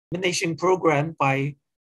elimination program by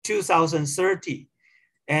 2030.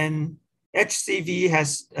 And HCV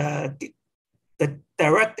has the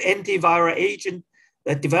direct antiviral agent,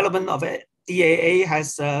 the development of DAA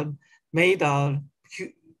has made a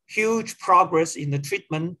huge progress in the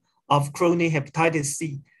treatment of chronic hepatitis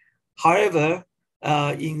C. However,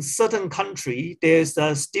 in certain countries, there is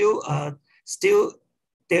still a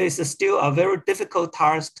very difficult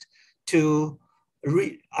task to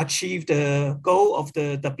achieve the goal of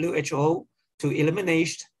the WHO to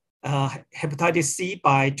eliminate hepatitis C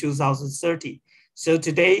by 2030. So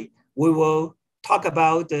today we will talk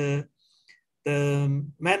about the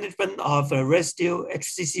management of residual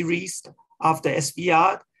HCC risk after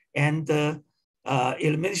SVR and the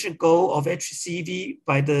elimination goal of HCV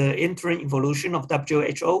by the interim evolution of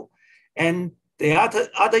WHO. And the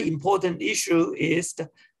other important issue is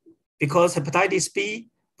because hepatitis B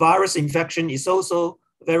virus infection is also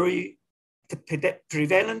very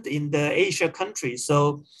prevalent in the Asia countries.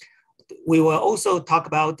 So we will also talk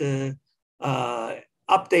about the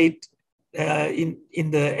update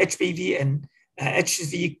in the HBV and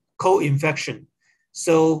HCV co-infection.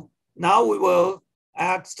 So now we will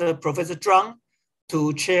ask Professor Zhang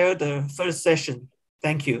to chair the first session.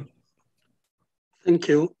 Thank you. Thank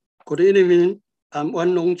you. Good evening. I'm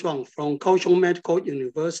Wan-Long Zhuang from Kaohsiung Medical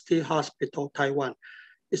University Hospital, Taiwan.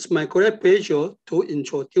 It's my great pleasure to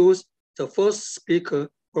introduce the first speaker,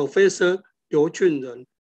 Professor Liu Junren.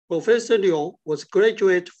 Professor Liu was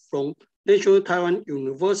graduate from National Taiwan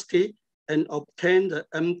University and obtained the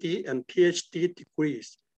MD and PhD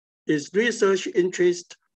degrees. His research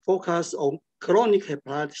interests focus on chronic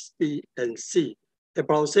hepatitis B and C,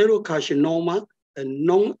 hepatocellular carcinoma, and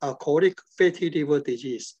non-alcoholic fatty liver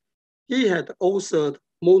disease. He had authored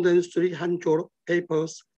more than 300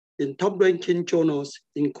 papers in top-ranking journals,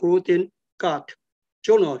 including Gut,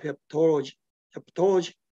 Journal of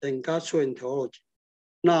Hepatology, and Gastroenterology.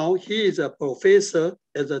 Now he is a professor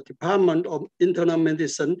at the Department of Internal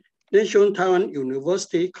Medicine, National Taiwan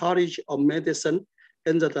University College of Medicine,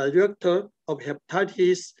 and the director of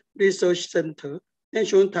Hepatitis Research Center,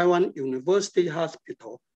 National Taiwan University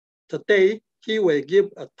Hospital. Today, he will give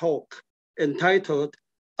a talk entitled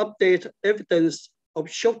Update Evidence of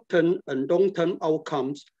Short-Term and Long-Term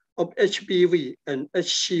Outcomes of HBV and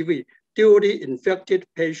HCV duly infected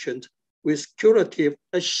patients with curative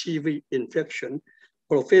HCV infection.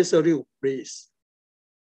 Professor Liu, please.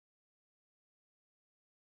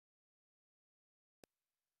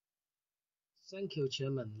 Thank you,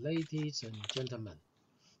 Chairman, ladies and gentlemen.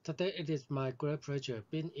 Today it is my great pleasure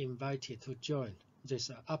being invited to join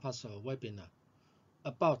this APASL webinar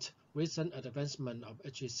about recent advancement of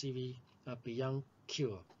HCV beyond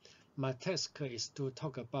cure. My task is to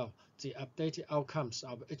talk about the updated outcomes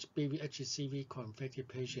of HBV-HCV co-infected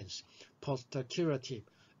patients post-curative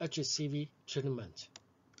HCV treatment.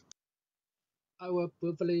 I will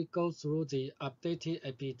briefly go through the updated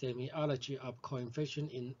epidemiology of co-infection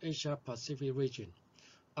in Asia-Pacific region,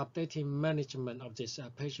 updating management of this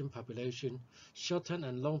patient population, short-term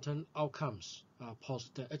and long-term outcomes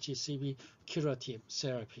post-HCV curative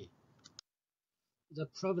therapy. The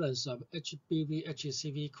prevalence of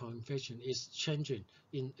HBV-HCV co-infection is changing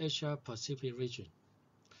in Asia-Pacific region.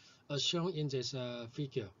 As shown in this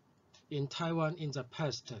figure, in Taiwan in the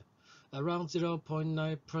past, around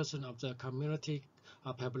 0.9% of the community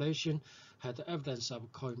population had evidence of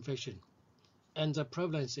co-infection, and the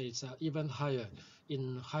prevalence is even higher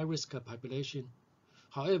in high-risk population.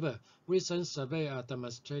 However, recent surveys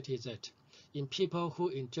demonstrated that in people who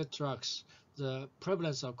inject drugs, the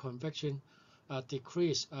prevalence of co-infection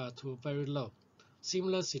decreased to very low.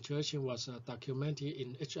 Similar situation was documented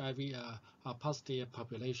in HIV positive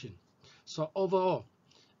population. So overall,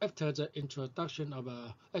 after the introduction of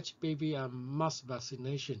HBV mass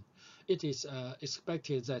vaccination, it is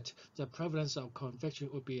expected that the prevalence of co-infection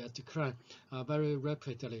will be decline very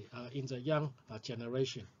rapidly in the young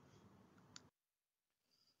generation.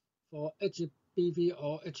 For HBV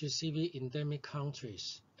or HCV endemic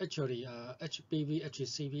countries, actually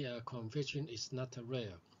HBV-HCV co-infection is not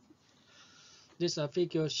rare. This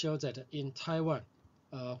figure shows that in Taiwan,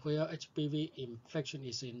 where HBV infection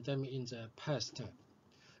is endemic in the past,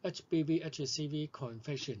 HBV-HCV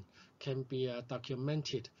co-infection can be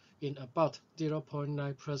documented in about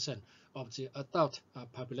 0.9% of the adult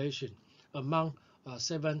population among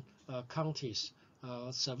 7 counties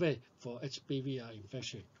surveyed for HBV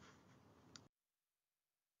infection.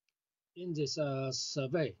 In this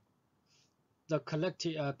survey, the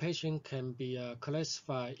collected patient can be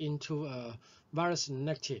classified into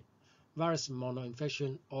virus-negative, virus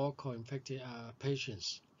monoinfection, or co-infected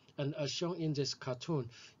patients. And as shown in this cartoon,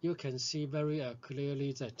 you can see very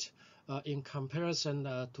clearly that in comparison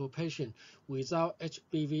to patients without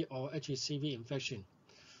HBV or HCV infection,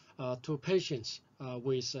 to patients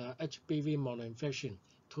with HBV monoinfection,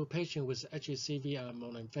 to patients with HCV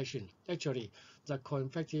monoinfection, actually the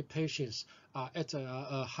co-infected patients are at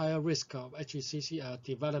a higher risk of HCC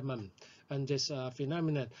development, and this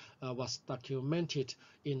phenomenon was documented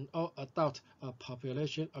in all adult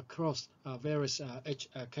population across various age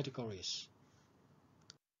categories.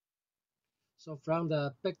 So from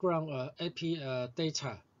the background AP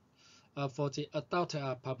data, for the adult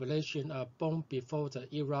population born before the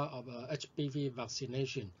era of HBV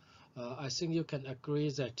vaccination, I think you can agree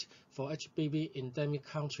that for HBV endemic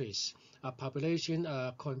countries, population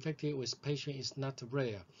co-infected with patient is not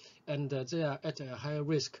rare, and they are at a higher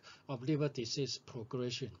risk of liver disease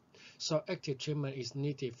progression. So active treatment is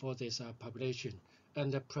needed for this population,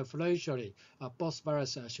 and preferentially both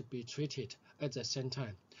viruses should be treated at the same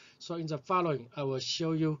time. So in the following, I will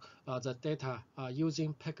show you the data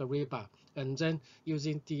using pegariba and then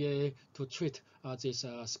using DAA to treat this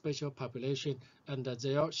special population and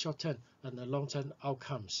their short-term and long-term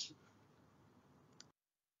outcomes.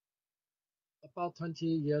 About 20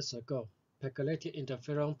 years ago, pegylated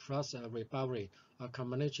interferon plus ribavirin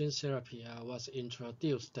combination therapy was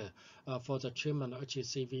introduced for the treatment of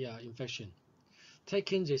HCV infection.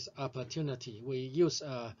 Taking this opportunity, we use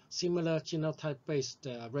a similar genotype-based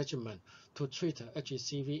regimen to treat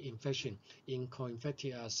HCV infection in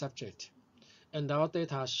co-infected subjects. And our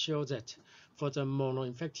data show that for the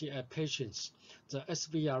monoinfected patients, the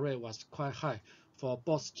SVR rate was quite high for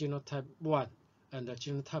both genotype 1 and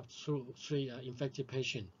genotype 3 infected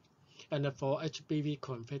patients. And for HBV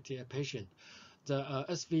co-infected patients, the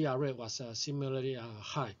SVR rate was similarly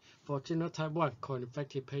high. For genotype 1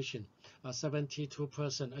 co-infected patient, 72%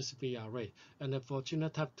 SVR rate, and for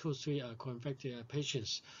genotype 2-3 co-infected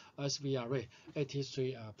patients, SVR rate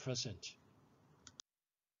 83%.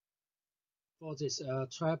 For this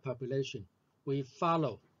trial population, we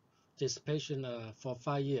follow this patient for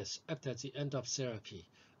 5 years after the end of therapy,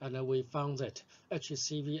 and we found that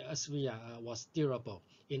HCV SVR was durable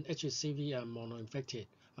in HCV monoinfected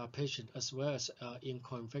patients as well as in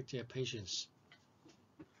co-infected patients.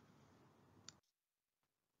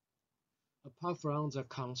 Apart from the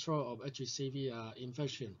control of HCV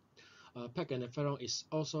infection, PEG interferon is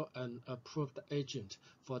also an approved agent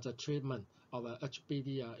for the treatment of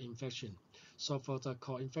HBV infection. So for the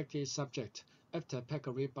co-infected subject, after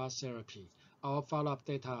pegariba therapy, our follow-up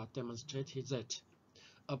data demonstrated that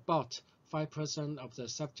about 5% of the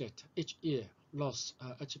subject each year lost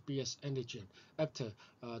HBs antigen after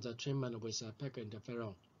the treatment with PEG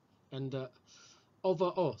interferon. And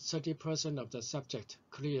overall, 30% of the subject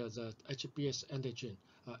clear the HBs antigen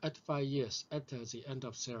at 5 years after the end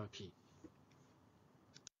of therapy.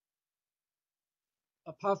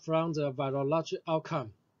 Apart from the virologic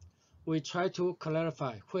outcome, we try to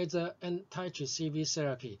clarify whether anti-HCV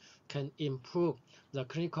therapy can improve the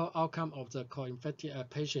clinical outcome of the co-infected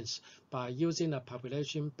patients by using a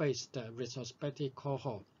population-based retrospective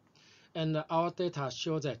cohort. And our data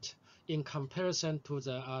show that in comparison to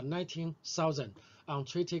the 19,000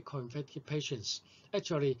 untreated co-infected patients,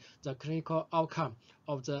 actually the clinical outcome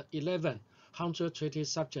of the 1,100 treated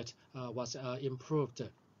subjects was improved.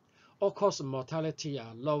 All-cause mortality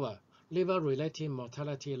are lower, liver-related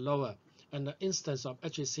mortality lower, and the instance of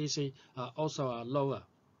HCC also lower.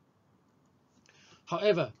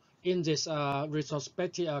 However, in this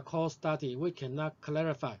retrospective cohort study, we cannot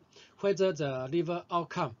clarify whether the liver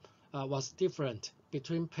outcome was different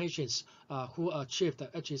between patients who achieved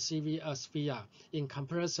HCV SVR in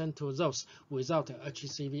comparison to those without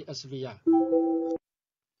HCV SVR.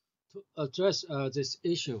 To address this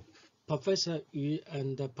issue, Professor Yu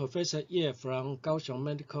and Professor Ye from Kaohsiung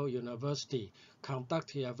Medical University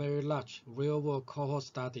conducted a very large real-world cohort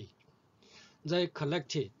study. They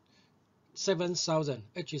collected 7,000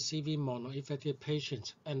 HCV monoinfected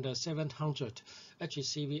patients and 700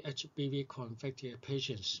 HCV-HBV co-infected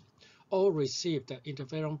patients. All received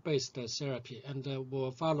interferon-based therapy and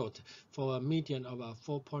were followed for a median of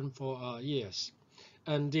 4.4 years.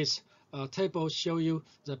 And this table shows you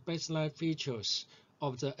the baseline features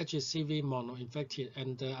of the HCV monoinfected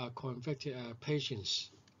and co-infected patients.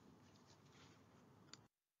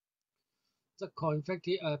 The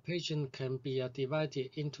co-infected patient can be divided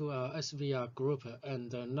into a SVR group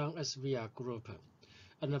and a non-SVR group.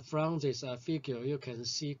 And from this figure, you can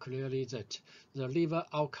see clearly that the liver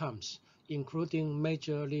outcomes, including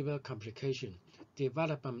major liver complication,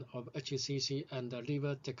 development of HCC, and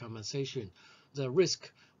liver decompensation, the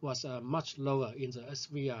risk was much lower in the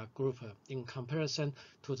SVR group in comparison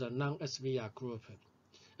to the non-SVR group.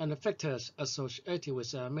 And the factors associated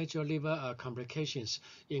with major liver complications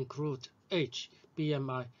include age,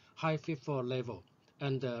 BMI, high FIB-4 level,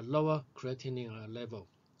 and lower creatinine level.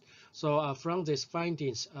 So from these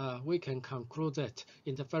findings, we can conclude that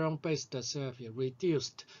interferon-based therapy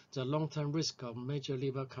reduced the long-term risk of major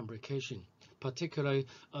liver complication, particularly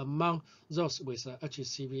among those with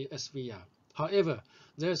HCV SVR. However,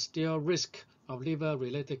 there is still risk of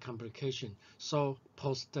liver-related complication, so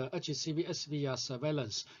post-HCV SVR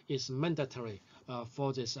surveillance is mandatory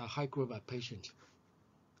for this high-group patient.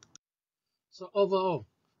 So overall,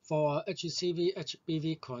 for HCV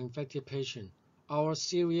HBV co-infected patient, our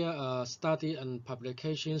serial study and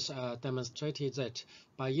publications demonstrated that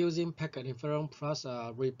by using PEG interferon plus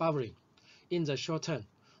ribavirin, in the short term,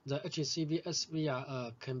 the HCV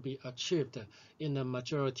SVR can be achieved in the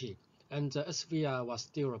majority, and the SVR was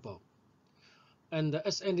durable. And the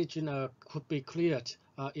S antigen could be cleared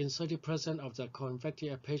in 30% of the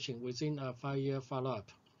co-infected patient within a 5-year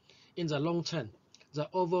follow-up. In the long term, the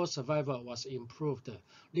overall survival was improved,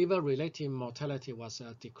 liver-related mortality was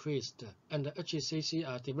decreased, and the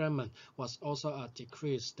HCC development was also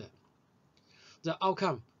decreased. The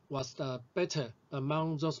outcome was better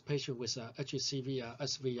among those patients with HCV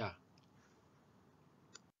SVR.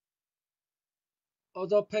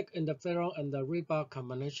 Although PEG interferon and the ribavirin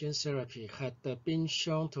combination therapy had been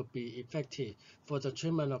shown to be effective for the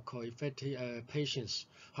treatment of co-infected patients,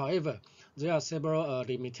 however, there are several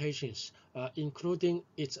limitations, including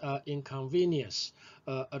its inconvenience,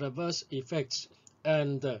 adverse effects,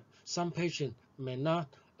 and some patients may not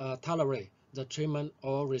tolerate the treatment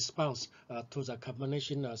or response to the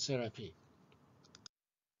combination therapy.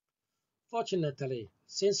 Fortunately,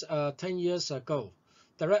 since 10 years ago,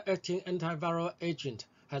 direct-acting antiviral agent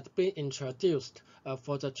had been introduced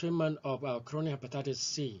for the treatment of chronic hepatitis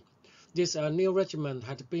C. This new regimen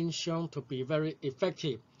had been shown to be very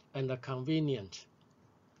effective and convenient.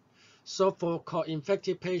 So for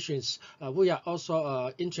co-infected patients, we are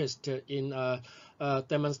also interested in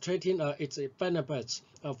demonstrating its benefits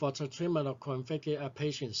for the treatment of co-infected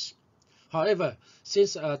patients. However,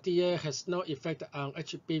 since DA has no effect on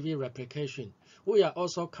HBV replication, we are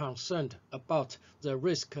also concerned about the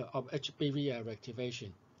risk of HBV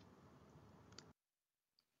reactivation.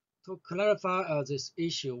 To clarify this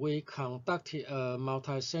issue, we conducted a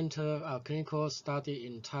multi-center clinical study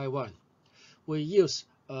in Taiwan. We used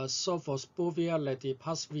a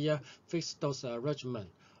sofosbuvir-ledipasvir fixed-dose regimen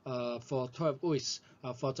for 12 weeks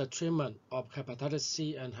for the treatment of hepatitis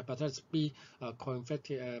C and hepatitis B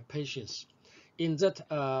co-infected patients. In that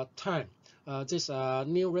time, this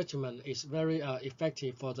new regimen is very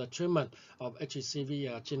effective for the treatment of HCV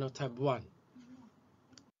genotype 1.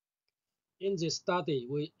 In this study,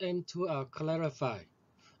 we aim to clarify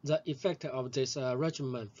the effect of this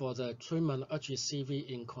regimen for the treatment of HCV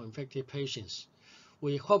in co-infected patients.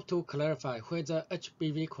 We hope to clarify whether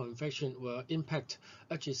HBV co-infection will impact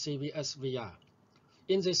HCV SVR.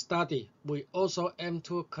 In this study, we also aim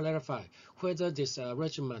to clarify whether this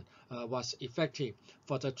regimen was effective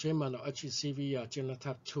for the treatment of HCV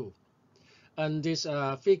genotype 2. And this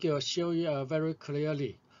figure shows you very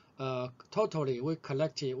clearly. Totally, we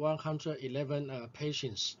collected 111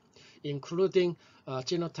 patients, including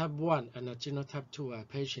genotype 1 and genotype 2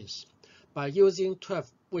 patients. By using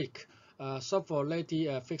 12-week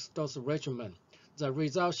sofosbuvir fixed-dose regimen, the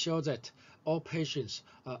results show that all patients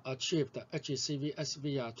achieved HCV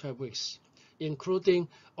SVR 12 weeks, including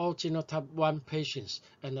all genotype 1 patients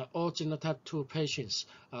and all genotype 2 patients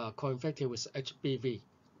co-infected with HBV.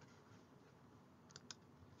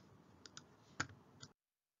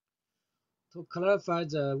 To clarify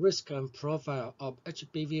the risk and profile of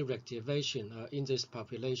HBV reactivation in this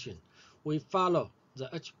population, we follow the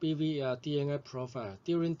HBV DNA profile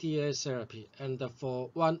during DA therapy and for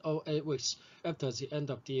 108 weeks after the end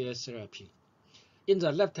of DA therapy. In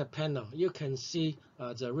the left panel, you can see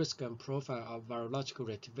the risk and profile of virological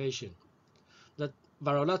reactivation. The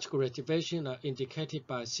virological reactivation indicated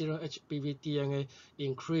by serum HBV DNA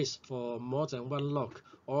increase for more than 1 log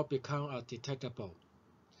or become detectable.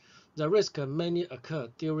 The risk mainly occur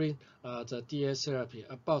during the DA therapy,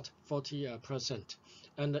 about 40%,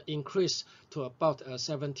 and increase to about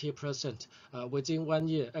 70% within 1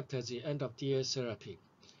 year after the end of DA therapy.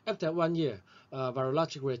 After 1 year,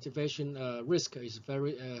 virologic reactivation risk is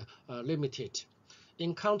very limited.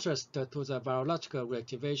 In contrast to the virological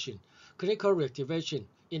reactivation, clinical reactivation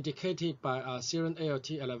indicated by serum ALT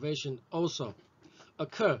elevation also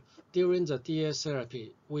occur during the DA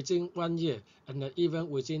therapy within 1 year and even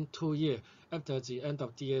within 2 years after the end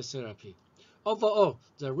of DA therapy. Overall,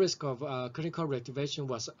 the risk of clinical reactivation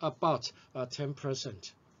was about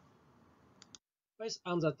 10%. Based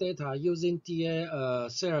on the data using DA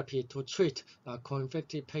therapy to treat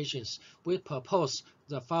co-infected patients, we propose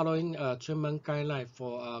the following treatment guideline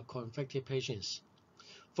for co-infected patients.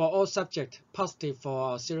 For all subjects positive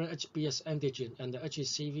for serum HBs antigen and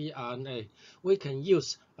HCV RNA, we can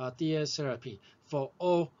use DA therapy for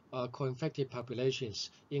all co-infected populations,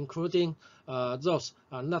 including those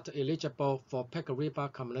not eligible for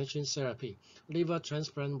peg-riba combination therapy, liver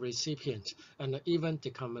transplant recipient, and even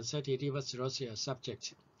decompensated liver cirrhosis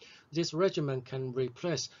subjects. This regimen can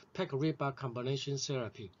replace peg-riba combination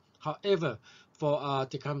therapy. However, for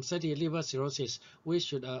decompensated liver cirrhosis, we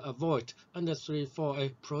should avoid under 3,4-A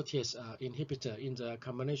protease inhibitor in the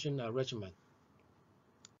combination regimen.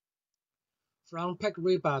 From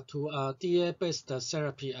peg-riba to DA-based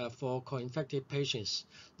therapy for co-infected patients,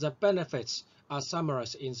 the benefits are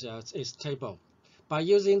summarized in this table. By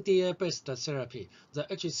using DA-based therapy, the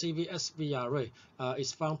HCV SVR rate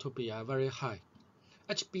is found to be very high.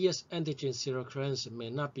 HBs antigen seroclearance may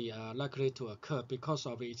not be likely to occur because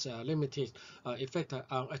of its limited effect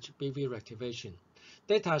on HBV reactivation.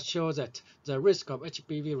 Data show that the risk of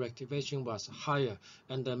HBV reactivation was higher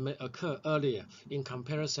and may occur earlier in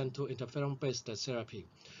comparison to interferon-based therapy.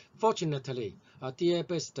 Fortunately,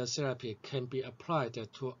 DA-based therapy can be applied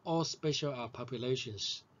to all special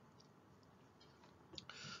populations.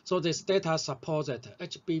 So this data supports that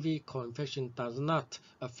HBV co-infection does not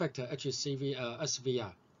affect HCV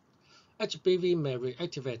SVR. HBV may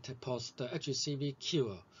reactivate post-HCV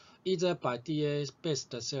cure, either by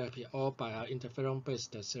DA-based therapy or by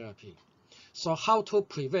interferon-based therapy. So how to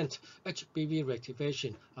prevent HBV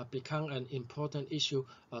reactivation become an important issue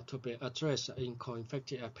to be addressed in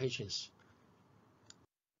co-infected patients.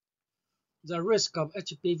 The risk of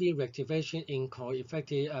HBV reactivation in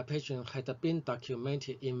co-infected patients had been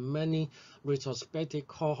documented in many retrospective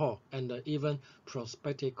cohort and even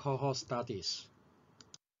prospective cohort studies.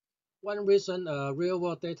 One recent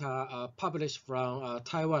real-world data published from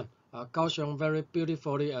Taiwan, Kaohsiung very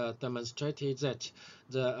beautifully demonstrated that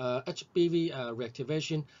the HBV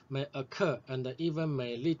reactivation may occur and even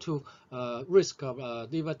may lead to risk of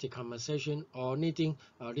liver decompensation or needing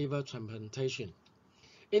liver transplantation.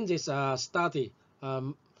 In this study,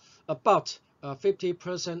 about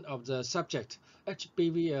 50% of the subject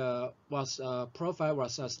HBV profile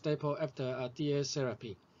was stable after DA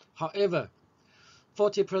therapy. However,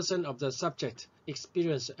 40% of the subject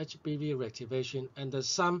experienced HBV reactivation, and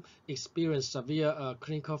some experienced severe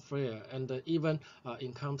clinical failure and even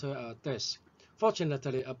encounter death.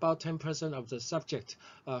 Fortunately, about 10% of the subject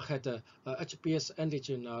had HBs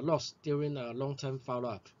antigen loss during long-term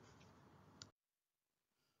follow-up.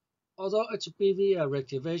 Although HBV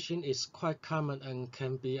reactivation is quite common and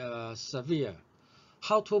can be severe,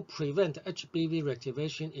 how to prevent HBV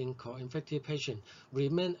reactivation in co-infected patients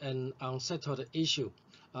remains an unsettled issue,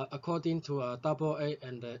 according to AA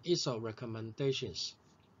and ESO recommendations.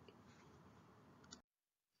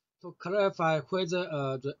 To clarify whether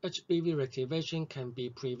the HBV reactivation can be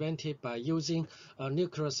prevented by using a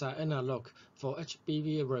nucleoside analog for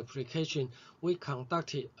HBV replication, we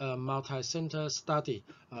conducted a multi-center study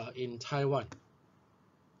in Taiwan.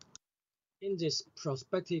 In this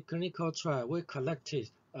prospective clinical trial, we collected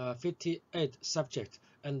 58 subjects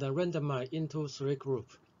and randomized into 3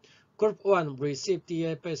 groups. Group 1 received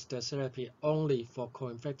DA-based therapy only for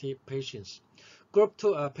co-infected patients. Group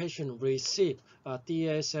 2 patients received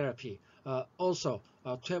DA therapy, also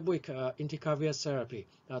 12-week entecavir therapy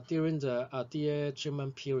during the DA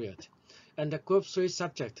treatment period. And the Group 3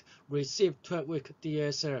 subject received 12-week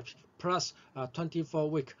DA therapy plus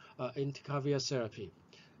 24-week entecavir therapy.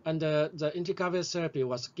 And the entecavir therapy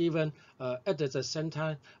was given at the same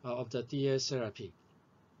time of the DA therapy.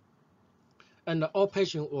 And all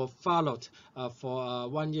patients were followed for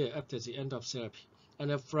 1 year after the end of therapy.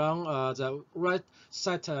 And from the right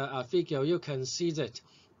side figure, you can see that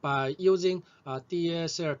by using DA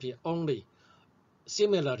therapy only,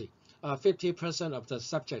 similarly, 50% of the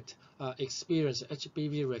subject experienced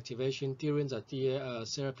HBV reactivation during the DA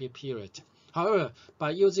therapy period. However, by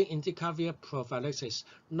using entecavir prophylaxis,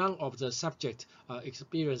 none of the subjects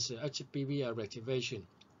experienced HBV reactivation.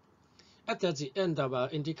 After the end of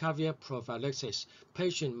entecavir prophylaxis,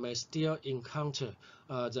 patients may still encounter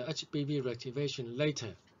the HBV reactivation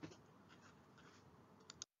later.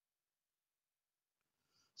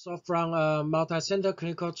 So from multi-center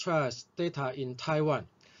clinical trials data in Taiwan,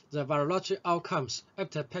 the virologic outcomes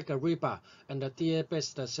after peg-riba and the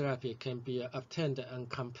DA-based therapy can be obtained and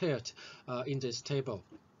compared in this table.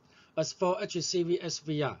 As for HCV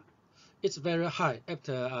SVR, It's very high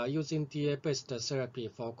after using DA-based therapy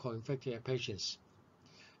for co-infected patients.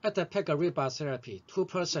 At the pegariba therapy,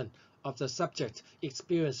 2% of the subjects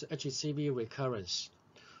experienced HCV recurrence.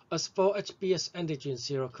 As for HBs antigen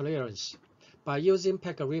seroclearance, by using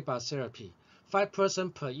pegariba therapy,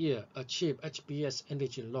 5% per year achieved HBs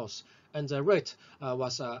antigen loss, and the rate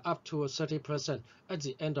was up to 30% at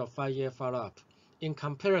the end of 5-year follow-up. In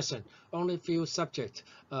comparison, only few subjects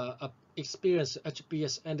experienced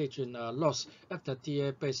HBs antigen loss after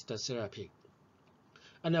DA-based therapy.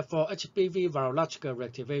 And for HBV virological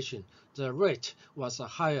reactivation, the rate was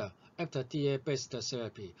higher after DA-based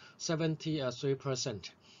therapy, 73%,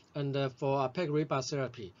 and for pegariba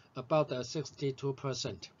therapy, about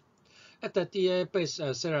 62%. At the DA-based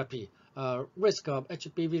therapy, risk of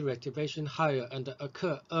HBV reactivation higher and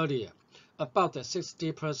occur earlier, about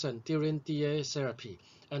 60% during DA therapy,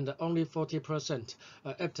 and only 40%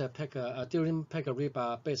 during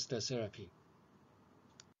pegariba-based therapy.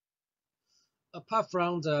 Apart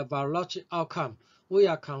from the virologic outcome, we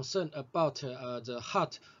are concerned about the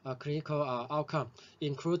heart clinical outcome,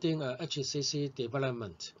 including HCC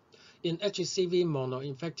development. In HCV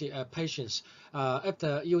mono-infected patients,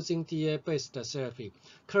 after using DA-based therapy,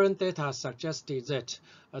 current data suggested that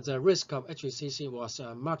the risk of HCC was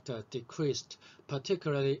markedly decreased,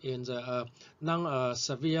 particularly in the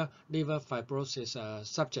non-severe liver fibrosis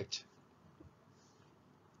subject.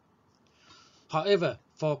 However,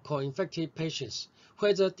 for co-infected patients,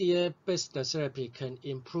 whether DA-based therapy can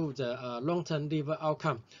improve the long-term liver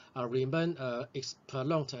outcome remain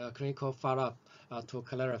prolonged clinical follow-up to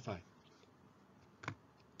clarify.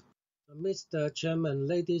 Mr. Chairman,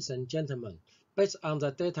 ladies and gentlemen, based on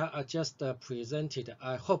the data I just presented,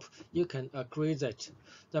 I hope you can agree that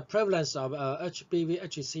the prevalence of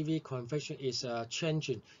HBV-HCV co-infection is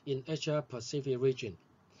changing in Asia-Pacific region.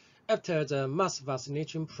 After the mass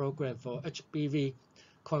vaccination program for HBV,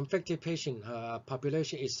 co-infected patient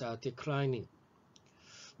population is declining.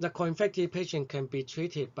 The co-infected patient can be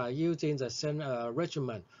treated by using the same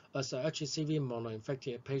regimen as HCV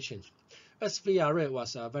mono-infected patient. SVR rate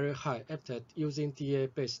was very high after using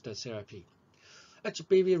DA-based therapy.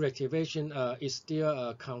 HBV reactivation is still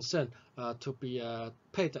a concern to be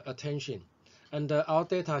paid attention. And our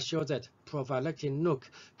data show that prophylactic NUC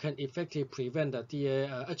can effectively prevent the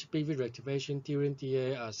HBV reactivation during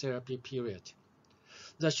DA therapy period.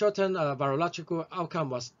 The short-term virological outcome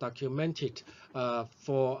was documented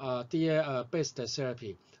for DA-based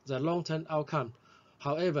therapy. The long-term outcome,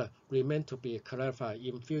 however, remain to be clarified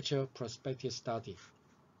in future prospective study.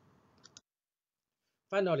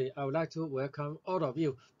 Finally, I would like to welcome all of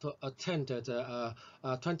you to attend the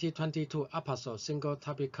 2022 APASL Single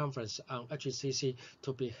Topic Conference on HCC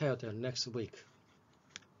to be held next week.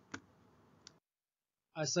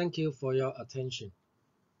 I thank you for your attention.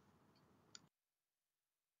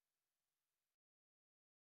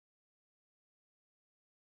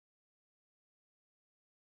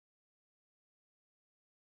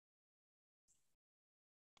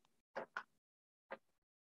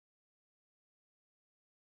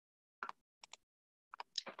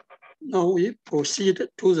 Now we proceed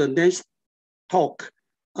to the next talk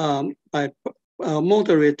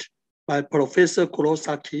moderated by Professor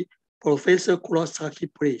Kurosaki. Professor Kurosaki,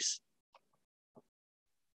 please.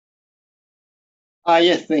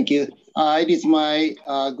 Yes, thank you. It is my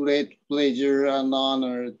great pleasure and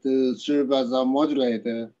honor to serve as a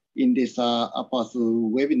moderator in this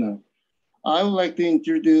APASL webinar. I would like to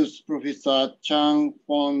introduce Professor Chang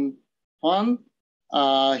Fon Fan.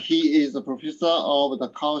 He is a professor of the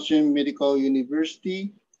Kaohsiung Medical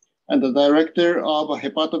University and the director of the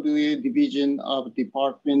Hepatology Division of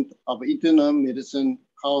Department of Internal Medicine,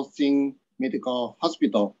 Kaohsiung Medical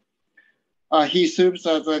Hospital. He serves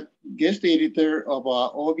as a guest editor of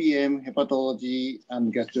OBM Hepatology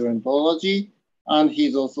and Gastroenterology, and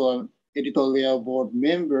he's also an editorial board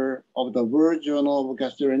member of the World Journal of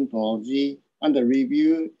Gastroenterology and the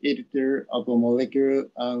review editor of Molecular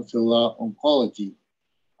and Cellular Oncology.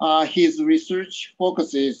 His research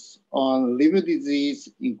focuses on liver disease,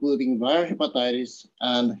 including viral hepatitis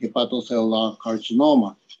and hepatocellular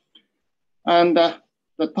carcinoma. And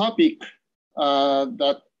the topic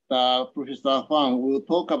that Professor Huang will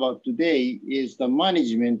talk about today is the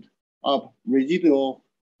management of residual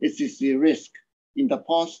HCC risk in the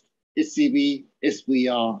post-HCV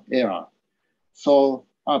SVR era. So,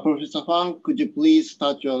 Professor Huang, could you please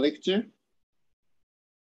start your lecture?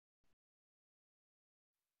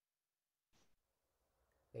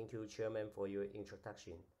 Thank you, Chairman, for your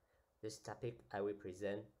introduction. This topic I will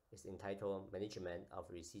present is entitled Management of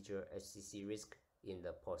Residual HCC Risk in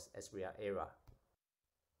the Post-SVR Era.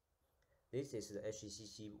 This is the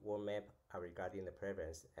HCC world map regarding the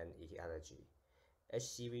prevalence and etiology.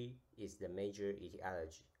 HCV is the major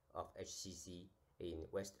etiology of HCC in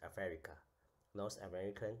West Africa, North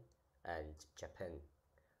America, and Japan.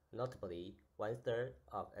 Notably, 1/3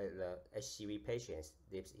 of the HCV patients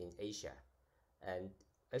lives in Asia, and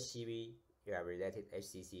HCV-related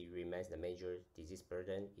HCC remains the major disease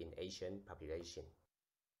burden in Asian population.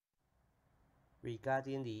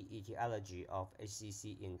 Regarding the etiology of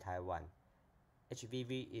HCC in Taiwan,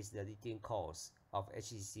 HBV is the leading cause of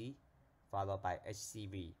HCC, followed by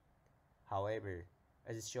HCV. However,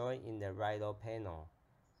 as shown in the right lower panel,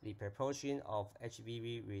 the proportion of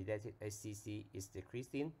HBV-related HCC is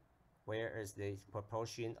decreasing, whereas the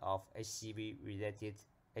proportion of HCV-related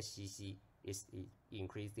HCC is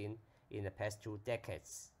increasing in the past 2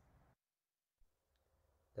 decades.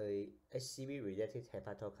 The HCV-related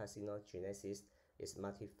hepatocarcinogenesis is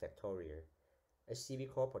multifactorial. HCV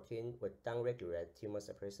core protein will downregulate tumor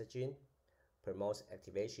suppressor gene, promotes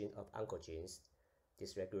activation of oncogenes,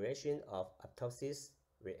 dysregulation of apoptosis,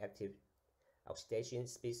 reactive oxidation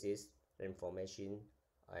species, inflammation,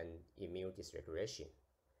 and immune dysregulation.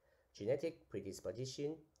 Genetic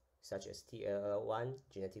predisposition, such as TLL1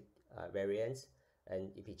 genetic variants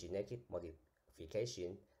and epigenetic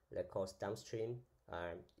modification that cause downstream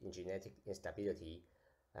in genetic instability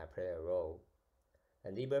play a role.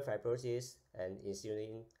 And liver fibrosis and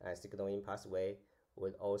insulin signaling pathway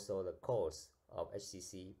would also the cause of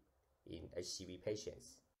HCC in HCV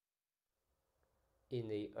patients. In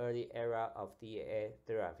the early era of DAA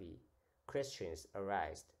therapy, questions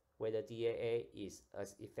arise whether DAA is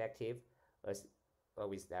as effective as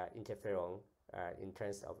with interferon in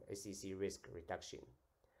terms of HCC risk reduction.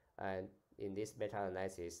 And in this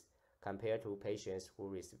meta-analysis, compared to patients who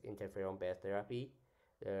receive interferon-based therapy,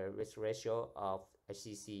 the risk ratio of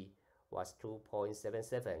HCC was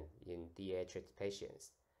 2.77 in DAA-treated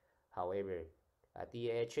patients. However,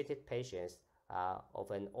 DAA-treated patients are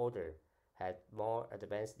often older, had more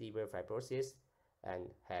advanced liver fibrosis,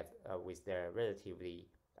 and have with their relatively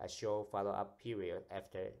short follow-up period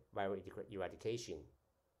after viral eradication.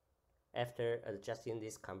 After adjusting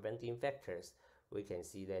these confounding factors, we can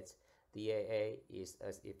see that DAA is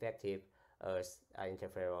as effective as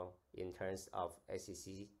interferon in terms of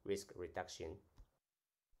HCC risk reduction.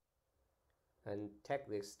 And take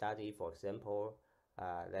this study, for example,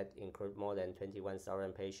 that include more than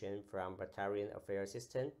 21,000 patients from Batarian Affairs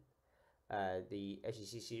System. The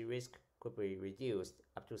HCC risk could be reduced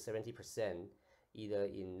up to 70%, either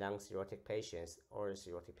in non-cirrhotic patients or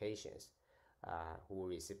cirrhotic patients who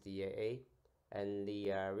receive DAA, and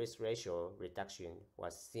the risk ratio reduction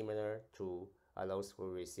was similar to those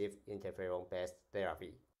who receive interferon-based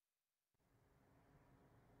therapy.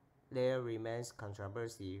 There remains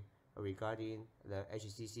controversy regarding the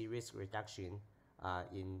HCC risk reduction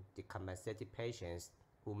in decompensated patients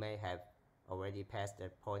who may have already passed the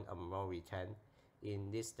point of no return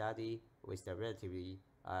in this study with a relatively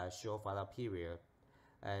short follow-up period,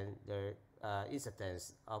 and the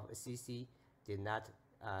incidence of HCC did not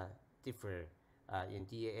differ in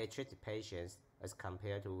DAA-treated patients as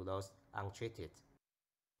compared to those untreated.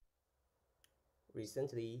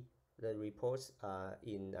 Recently, the reports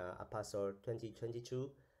in APASL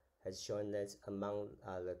 2022 has shown that among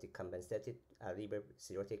the decompensated liver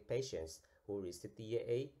cirrhotic patients who received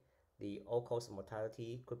DAA, the all-cause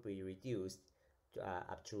mortality could be reduced to,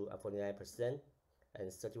 up to 49%,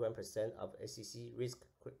 and 31% of HCC risk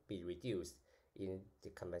could be reduced in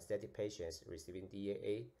decompensated patients receiving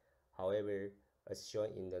DAA. However, as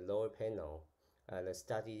shown in the lower panel, the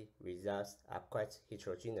study results are quite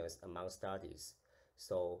heterogeneous among studies.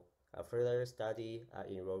 So a further study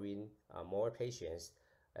enrolling more patients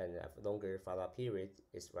and a longer follow-up period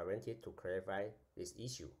is warranted to clarify this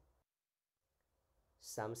issue.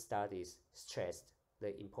 Some studies stressed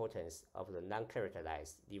the importance of the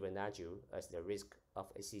non-characterized liver nodule as the risk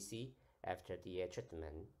of HCC after DAA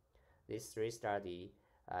treatment. These 3 studies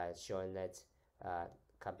shown that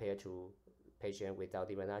compared to patient without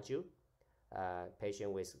liver nodule,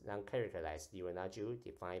 patient with non-characterized liver nodule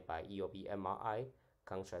defined by EOB MRI,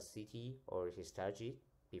 contrast CT, or histology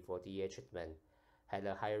before DAA treatment had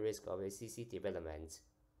a higher risk of HCC development.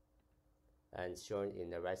 And shown in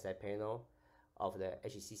the right side panel of the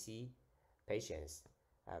HCC patients,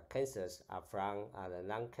 cancers are from the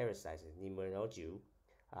non-characterized liver nodule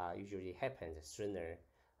usually happens sooner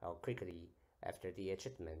or quickly after DAA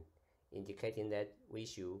treatment, indicating that we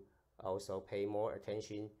should also pay more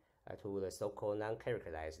attention to the so-called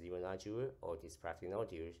non-characterized liver nodule or dysplastic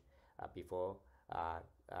nodules before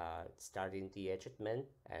starting DAA treatment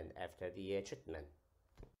and after DAA treatment.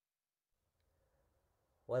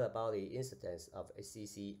 What about the incidence of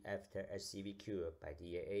HCC after HCV cure by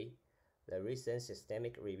DAA? The recent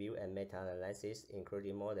systemic review and meta-analysis,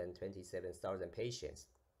 including more than 27,000 patients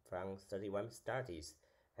from 31 studies,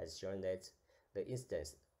 has shown that the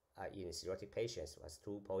incidence in cirrhotic patients was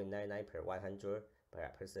 2.99 per 100 per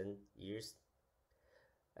person years.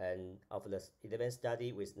 And of the 11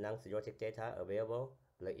 studies with non-cirrhotic data available,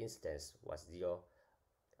 the incidence was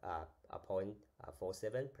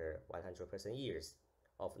 0.47 per 100 person years.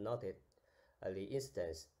 Of noted, the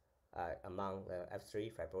incidence among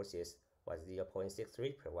F3 fibrosis was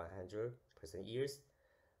 0.63 per 100 person years.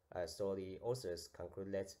 So the authors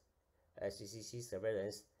conclude that HCC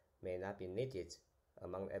surveillance may not be needed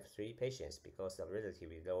among F3 patients because of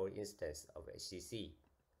relatively low incidence of HCC.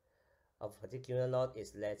 Of particular note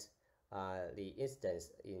is that the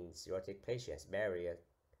incidence in cirrhotic patients varied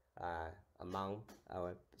among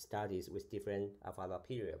our studies with different follow-up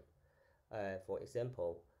period. For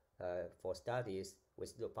example, for studies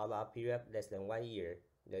with the follow-up period less than 1 year,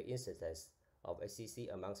 the incidence of HCC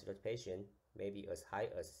among cirrhotic patients may be as high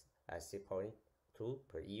as 6.2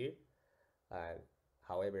 per year.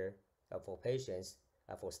 However, for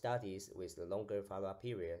studies with a longer follow-up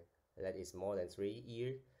period, that is more than 3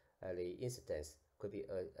 years, the incidence could be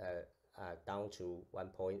down to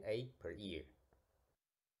 1.8 per year.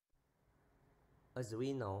 As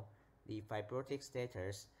we know, the fibrotic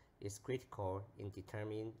status is critical in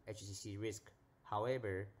determining HCC risk.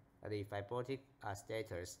 However, the fibrotic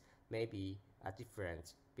status may be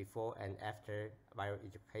different before and after viral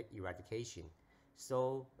eradication.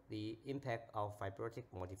 So the impact of fibrotic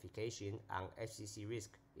modification on HCC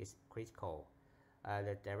risk is critical.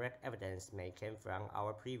 The direct evidence may come from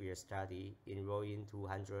our previous study enrolling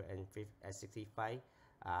 265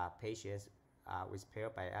 patients with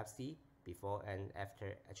paired biopsy before and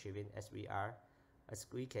after achieving SVR. As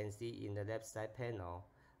we can see in the left side panel,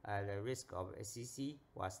 the risk of HCC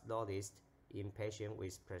was lowest in patients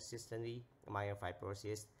with persistently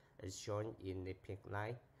myofibrosis as shown in the pink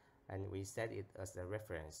line, and we set it as a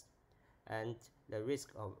reference. And the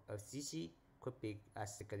risk of HCC could be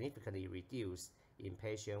significantly reduced in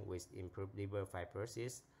patients with improved liver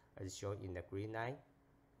fibrosis as shown in the green line.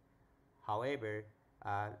 However,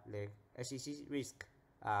 the HCC risk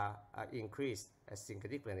increased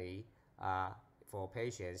significantly for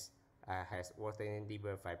patients has worsening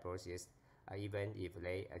liver fibrosis even if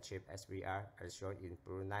they achieve SVR as shown in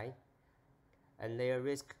blue line. And their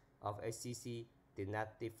risk of HCC did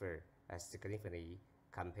not differ significantly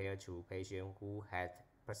compared to patients who had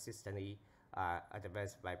persistently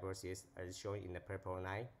advanced fibrosis as shown in the purple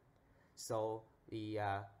line. So the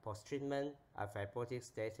post-treatment fibrotic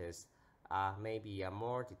status may be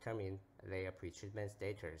more determined than pre-treatment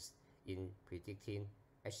status in predicting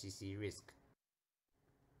HCC risk.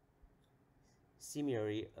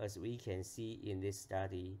 Similarly, as we can see in this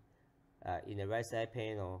study, in the right side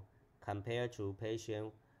panel, compared to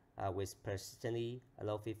patients with persistently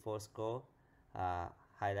low FIB-4 score,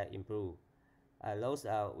 highlight in blue. Those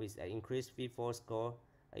with an increased FIB-4 score,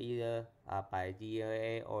 either by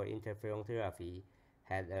DNA or interferon therapy,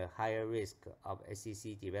 had a higher risk of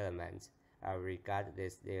HCC development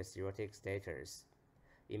regardless their cirrhotic status.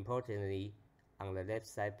 Importantly, on the left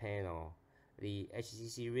side panel, the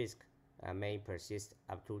HCC risk may persist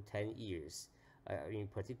up to 10 years, in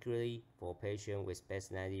particularly for patients with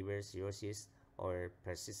baseline liver cirrhosis or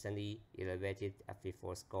persistently elevated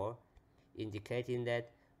FIB-4 score, indicating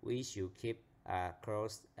that we should keep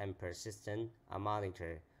close and persistent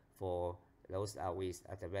monitor for those with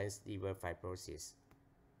advanced liver fibrosis.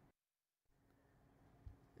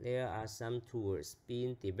 There are some tools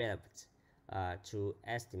being developed to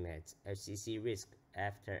estimate HCC risk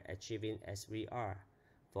after achieving SVR.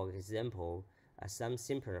 For example, some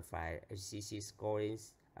simplified HCC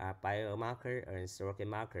scorings biomarker and surrogate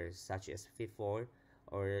markers such as FIB-4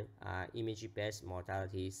 or image-based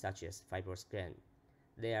modalities such as FibroScan.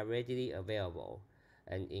 They are readily available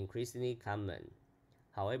and increasingly common.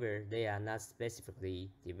 However, they are not specifically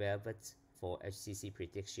developed for HCC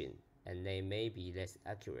prediction, and they may be less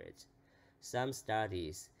accurate. Some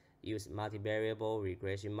studies use multivariable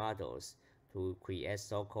regression models to create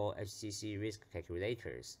so-called HCC risk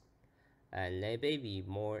calculators, and they may be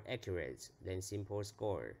more accurate than simple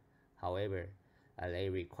score. However, they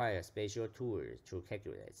require special tools to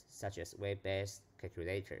calculate, such as web-based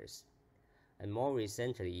calculators. And more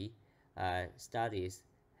recently, studies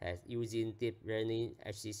using deep learning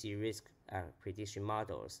HCC risk prediction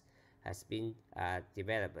models has been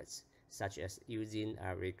developed, such as using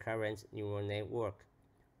a recurrent neural network.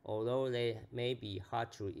 Although they may be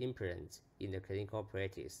hard to implement in the clinical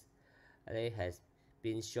practice, they have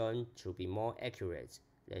been shown to be more accurate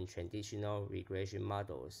than traditional regression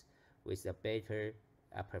models with a better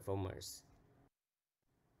performance.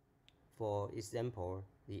 For example,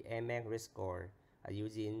 the AMAC risk score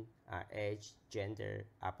using age, gender,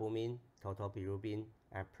 albumin, total bilirubin,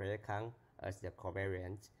 platelet count as the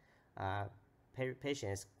covariant.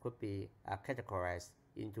 Patients could be categorized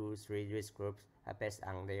into 3 risk groups based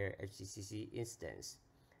on their HCC incidence,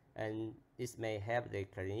 and this may help the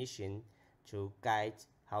clinician to guide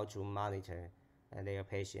how to monitor their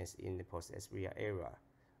patients in the post-SVR era.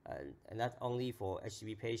 And not only for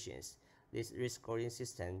HCV patients, this risk scoring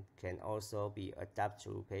system can also be adapted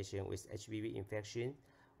to patients with HBV infection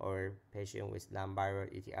or patients with non-viral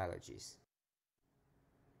etiologies.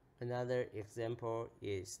 Another example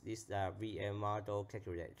is this VM model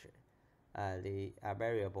calculator. The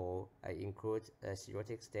variable include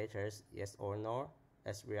cirrhotic status, yes or no,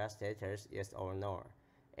 SVR status, yes or no,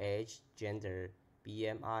 age, gender,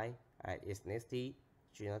 BMI, ethnicity,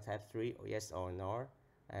 genotype 3, yes or no,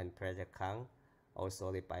 and platelet count.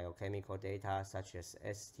 Also the biochemical data such as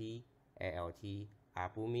ST, ALT,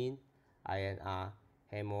 albumin, INR,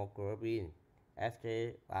 hemoglobin.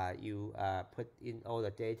 After you put in all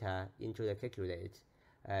the data into the calculator,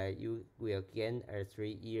 you will gain a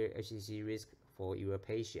 3-year HCC risk for your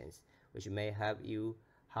patients, which may help you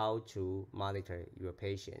how to monitor your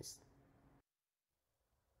patients.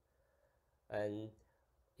 And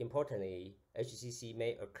importantly, HCC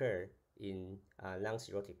may occur in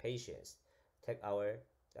non-cirrhotic patients. Take our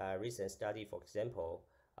recent study, for example,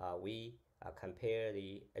 we compare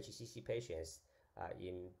the HCC patients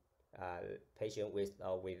in patients with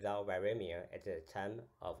without viremia at the time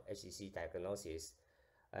of HCC diagnosis,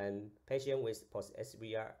 and patients with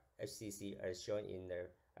post-SVR HCC, as shown in the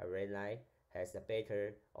red line, has a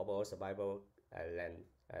better overall survival than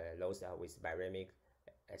those with viremic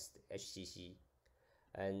HCC.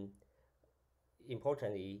 And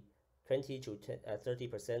importantly, 20 to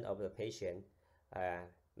 30% of the patient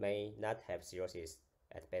may not have cirrhosis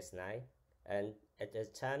at baseline, and at the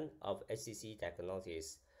time of HCC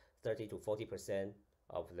diagnosis, 30 to 40%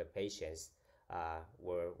 of the patients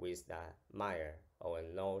were with mild or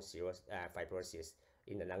no fibrosis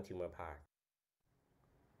in the non-tumor part.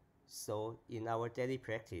 So in our daily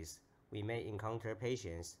practice, we may encounter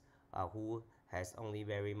patients who has only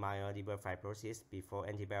very mild liver fibrosis before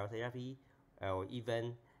antibiotic therapy, or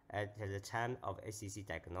even at the time of HCC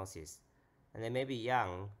diagnosis. And they may be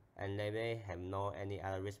young, and they may have no any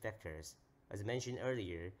other risk factors. As mentioned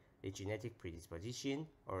earlier, the genetic predisposition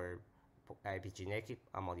or epigenetic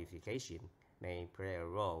modification may play a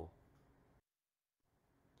role.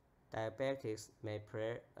 Diabetics may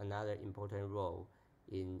play another important role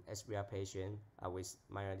in SVR patients with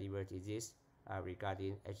mild liver disease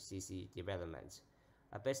regarding HCC development.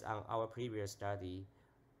 Based on our previous study,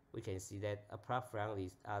 we can see that apart from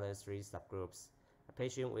these other 3 subgroups, a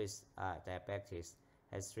patient with diabetes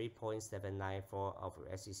has 3.794 of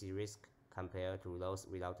HCC risk compared to those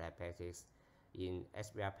without diabetes in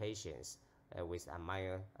SVR patients with a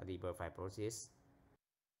mild liver fibrosis.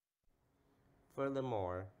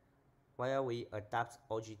 Furthermore, while we adapt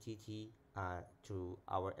OGTT to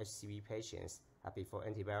our HCV patients before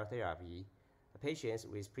antibiotic therapy, patients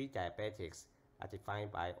with pre-diabetics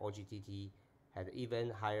defined by OGTT had even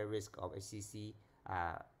higher risk of HCC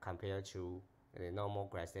compared to the normal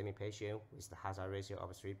glycemic patient with the hazard ratio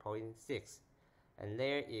of 3.6. And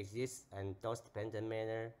there exists a dose-dependent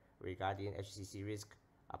manner regarding HCC risk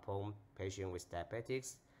upon patients with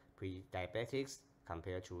diabetics, pre-diabetics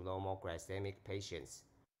compared to normal glycemic patients.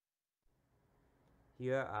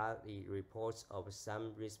 Here are the reports of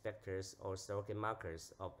some risk factors or surrogate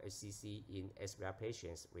markers of HCC in SVR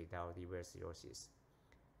patients without liver cirrhosis.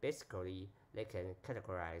 Basically, they can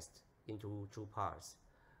categorize into 2 parts.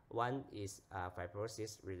 One is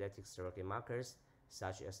fibrosis-related surrogate markers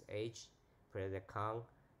such as age, platelet count,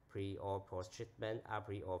 pre or post-treatment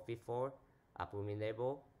APRI or FIT4, albumin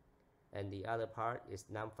level, and the other part is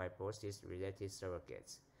non-fibrosis-related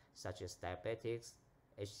surrogates such as diabetics,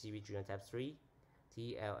 HCV genotype 3,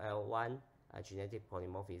 TLL1, genetic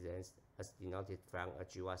polymorphisms as denoted from a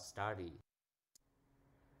GWAS study.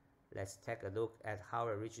 Let's take a look at how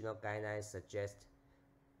the regional guidelines suggest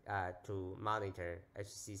to monitor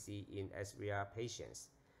HCC in SVR patients.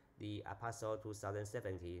 The APASL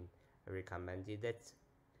 2017 recommended that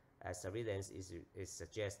surveillance is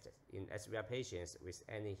suggested in SVR patients with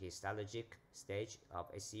any histologic stage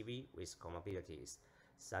of HCV with comorbidities,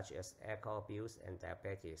 such as alcohol abuse and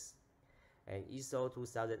diabetes. And ISO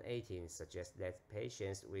 2018 suggests that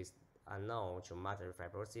patients with unknown to moderate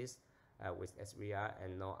fibrosis with SVR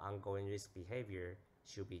and no ongoing risk behavior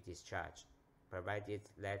should be discharged, provided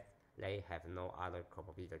that they have no other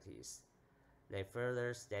comorbidities. They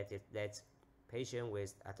further stated that patients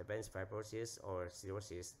with advanced fibrosis or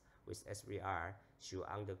cirrhosis with SVR should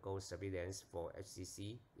undergo surveillance for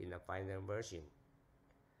HCC in the final version.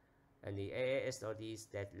 And the AASLD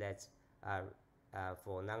stated that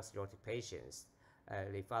for non-cirrhotic patients,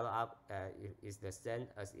 the follow-up is the same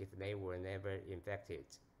as if they were never infected.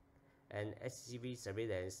 And HCV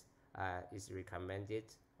surveillance is recommended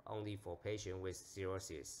only for patients with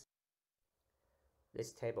cirrhosis.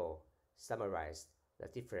 This table summarizes the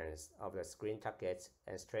difference of the screen target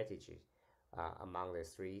and strategy among the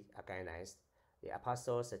three guidelines. The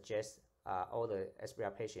APASL suggests all the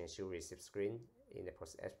SVR patients should receive screen in the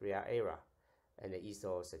post-SVR era, and the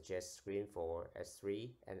EASL suggests screen for S3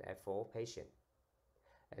 and F4 patients.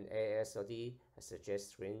 And AASLD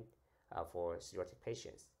suggests screen for cirrhotic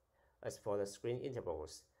patients. As for the screen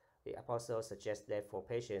intervals, the APASL suggests that for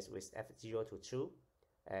patients with F0 to 2,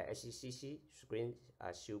 HCC screen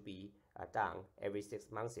should be done every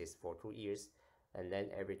 6 months for 2 years, and then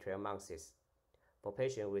every 12 months. For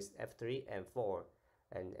patients with F3 and 4,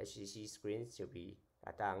 and HCC screen should be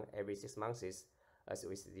done every 6 months, as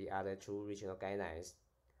with the other two regional guidelines.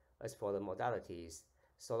 As for the modalities,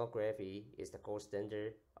 sonography is the gold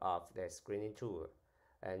standard of the screening tool,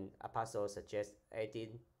 and APASL suggests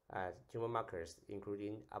adding tumor markers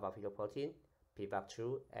including alpha-fetoprotein,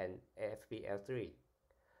 PVAC2, and AFPL3.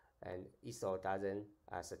 And EASL doesn't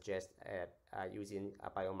suggest using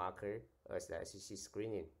a biomarker as the HCC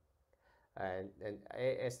screening. And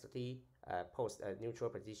AASLD posts a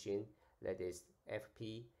neutral position that is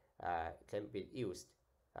FP can be used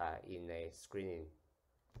in a screening.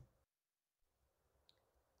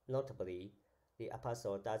 Notably, the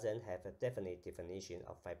APASL doesn't have a definite definition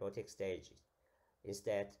of fibrotic stage.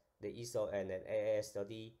 Instead, the EASL and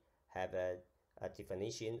AASLD have a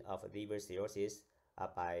definition of liver cirrhosis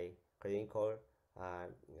by clinical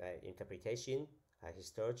interpretation,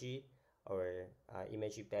 histology, or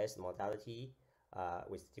imaging-based modality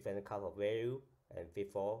with different cutoff value and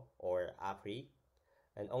FIFO or APRI.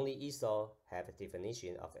 And only EASL have a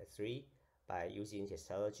definition of F3 by using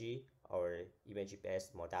histology or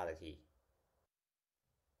imaging-based modality.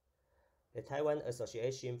 The Taiwan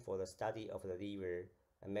Association for the Study of the Liver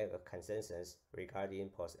made a consensus regarding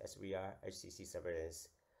post-SVR HCC surveillance.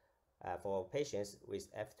 For patients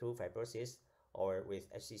with F2 fibrosis or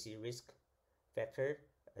with HCC risk factor,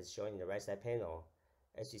 as shown in the right side panel,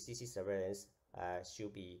 HCC surveillance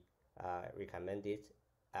should be recommended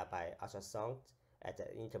by ultrasound at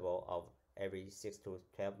the interval of every 6 to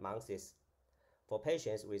 12 months. For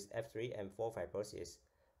patients with F3 and 4 fibrosis,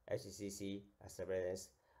 HCC surveillance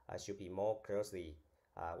should be more closely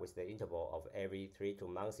with the interval of every 3 to 2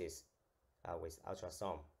 months with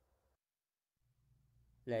ultrasound.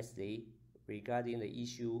 Lastly, regarding the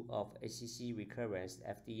issue of HCC recurrence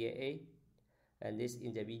FDAA, and this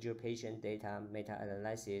individual patient data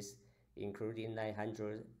meta-analysis, including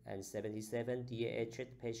 977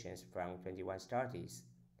 DAA-treated patients from 21 studies,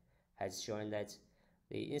 has shown that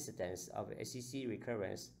the incidence of HCC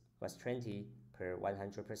recurrence was 20 per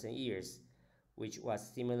 100% years, which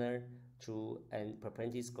was similar to an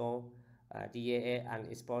propensity score DAA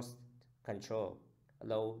unexposed control,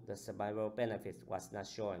 although the survival benefit was not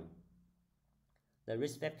shown. The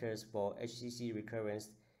risk factors for HCC recurrence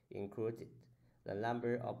included the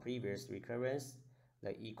number of previous recurrence,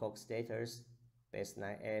 the ECOG status,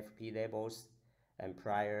 baseline AFP levels, and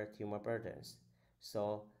prior tumor burdens.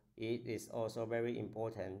 So it is also very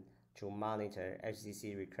important to monitor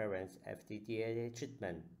HCC recurrence after DAA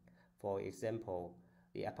treatment. For example,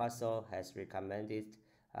 the APASL has recommended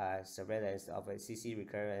surveillance of HCC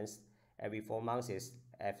recurrence every 4 months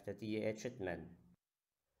after DAA treatment.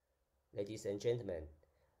 Ladies and gentlemen,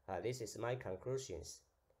 this is my conclusions.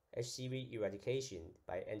 HCV eradication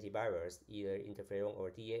by antivirals, either interferon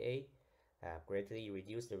or DAA, greatly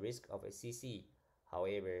reduce the risk of HCC.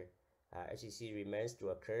 However, HCC remains to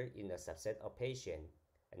occur in a subset of patients,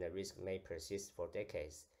 and the risk may persist for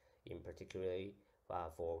decades, in particularly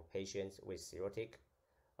for patients with cirrhotic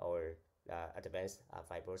or advanced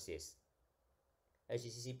fibrosis.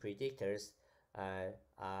 HCC predictors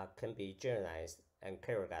can be generalized and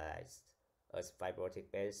characterized as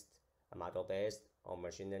fibrotic-based, model-based, or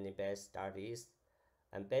machine learning-based studies,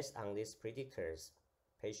 and based on these predictors,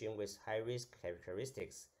 patients with high-risk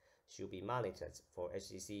characteristics should be monitored for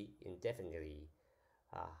HCC indefinitely.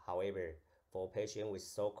 However, for patients with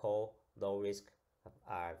so-called low-risk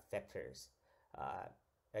factors,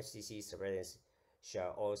 HCC surveillance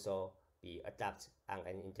shall also be adopted on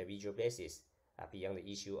an individual basis beyond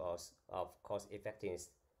the issue of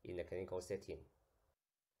cost-effectiveness in the clinical setting.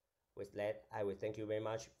 With that, I will thank you very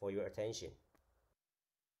much for your attention.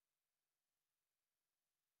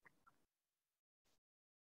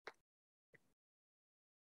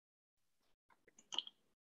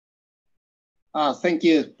 Thank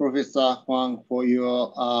you, Professor Huang, for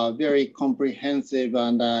your very comprehensive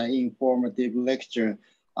and informative lecture.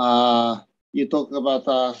 You talk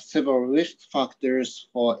about several risk factors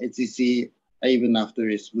for HCC even after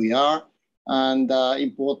SVR, and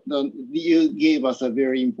you gave us a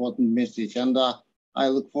very important message. And I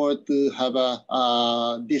look forward to have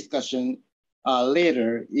a discussion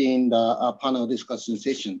later in the panel discussion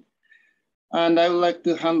session. And I would like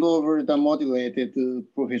to hand over the moderator to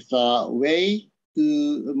Professor Wei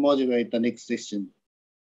to moderate the next session.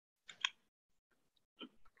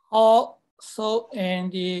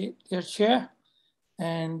 And the dear chair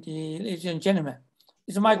and the ladies and gentlemen,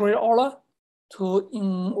 it's my great honor to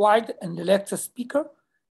invite and elect a speaker.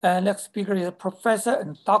 Next speaker is Professor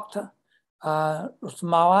and Dr.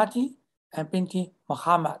 Rusmawati and Binti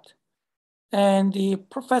Muhammad. And the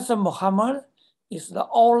Professor Muhammad is the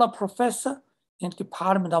honor professor in the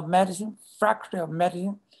Department of Medicine, Faculty of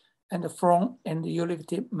Medicine, and from the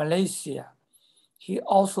University of Malaysia. He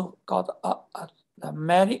also got the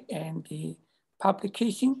merit and the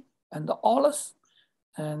publication and the honors.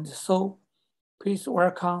 And so please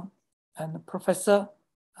welcome and Professor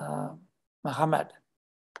Muhammad.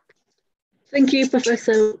 Thank you,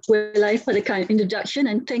 Professor Welai, for the kind introduction,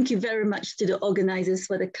 and thank you very much to the organizers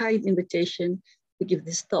for the kind invitation to give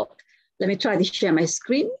this talk. Let me try to share my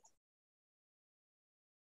screen.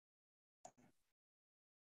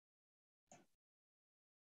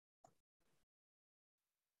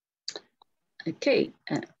 Okay,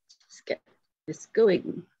 let's get this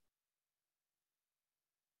going.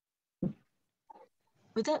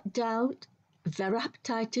 Without doubt, viral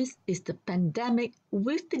hepatitis is the pandemic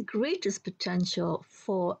with the greatest potential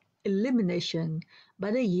for elimination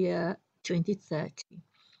by the year 2030.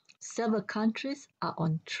 Several countries are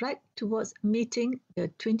on track towards meeting the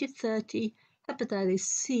 2030 hepatitis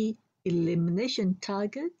C elimination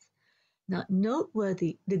targets. Now,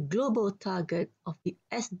 noteworthy, the global target of the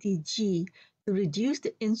SDG to reduce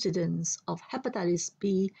the incidence of hepatitis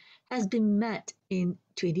B has been met in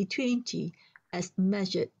 2020 as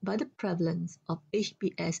measured by the prevalence of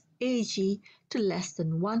HBsAg to less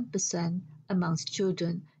than 1% amongst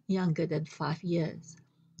children younger than 5 years.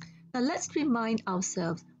 Now let's remind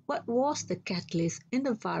ourselves what was the catalyst in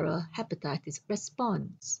the viral hepatitis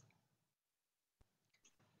response.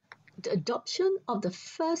 The adoption of the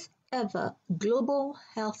first ever global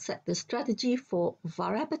health sector strategy for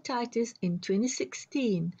viral hepatitis in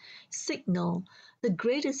 2016 signaled the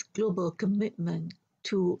greatest global commitment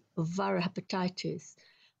to viral hepatitis,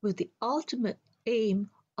 with the ultimate aim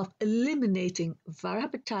of eliminating viral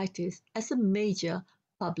hepatitis as a major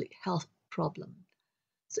public health problem.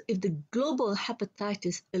 So if the global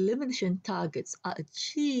hepatitis elimination targets are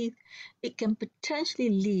achieved, it can potentially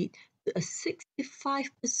lead to a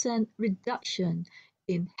 65% reduction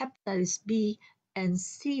in hepatitis B and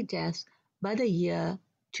C deaths by the year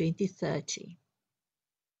 2030.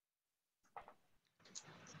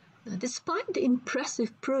 Now, despite the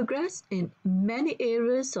impressive progress in many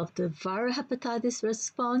areas of the viral hepatitis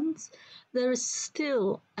response, there is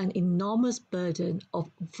still an enormous burden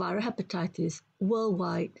of viral hepatitis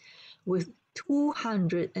worldwide, with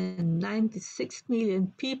 296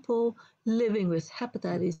 million people living with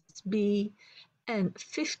hepatitis B and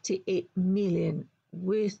 58 million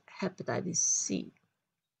with hepatitis C.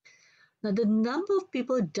 Now, the number of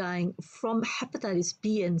people dying from hepatitis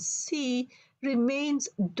B and C remains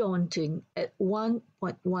daunting at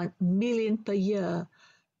 1.1 million per year,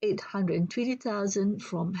 820,000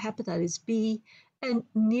 from hepatitis B and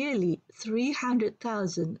nearly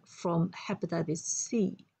 300,000 from hepatitis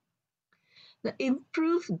C. The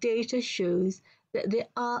improved data shows that there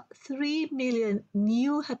are 3 million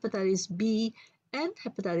new hepatitis B and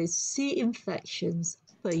hepatitis C infections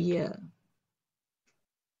per year.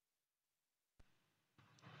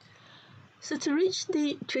 So to reach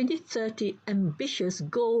the 2030 ambitious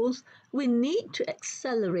goals, we need to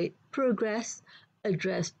accelerate progress,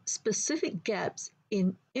 address specific gaps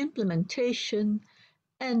in implementation,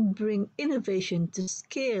 and bring innovation to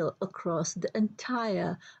scale across the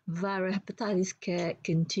entire viral hepatitis care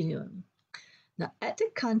continuum. Now, at the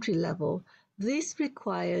country level, this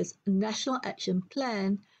requires a national action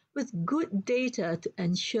plan with good data to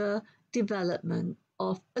ensure development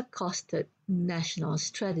of a costed national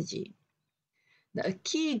strategy. Now, a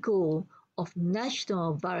key goal of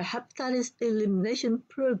national viral hepatitis elimination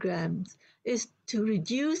programs is to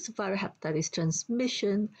reduce viral hepatitis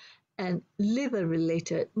transmission and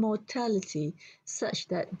liver-related mortality such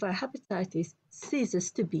that viral hepatitis ceases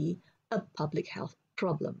to be a public health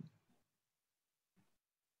problem.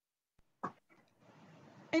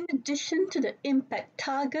 In addition to the impact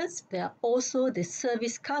targets, there are also the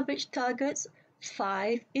service coverage targets,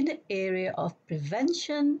 5 in the area of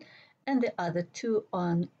prevention and the other 2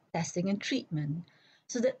 on testing and treatment.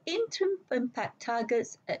 So the interim impact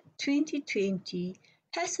targets at 2020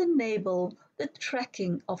 has enabled the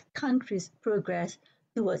tracking of countries' progress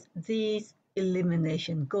towards these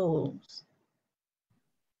elimination goals.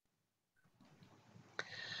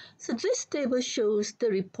 So this table shows the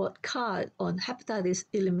report card on hepatitis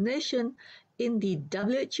elimination in the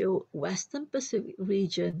WHO Western Pacific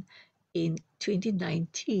region in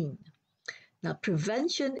 2019. Now,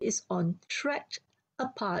 prevention is on track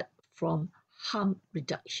apart from harm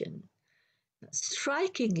reduction. Now,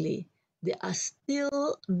 strikingly, there are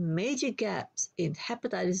still major gaps in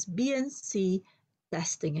hepatitis B and C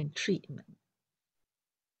testing and treatment.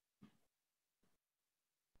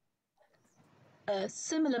 A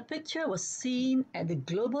similar picture was seen at the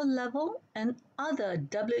global level and other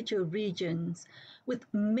WHO regions, with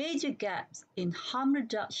major gaps in harm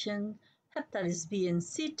reduction, hepatitis B and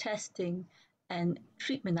C testing, and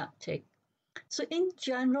treatment uptake. So in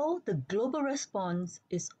general, the global response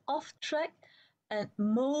is off track and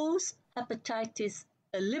most hepatitis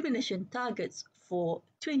elimination targets for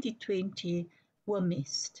 2020 were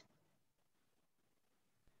missed.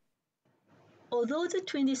 Although the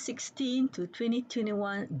 2016 to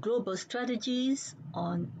 2021 global strategies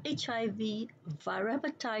on HIV, viral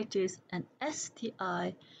hepatitis, and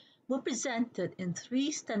STI were presented in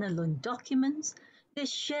 3 standalone documents, they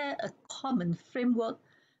share a common framework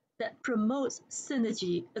that promotes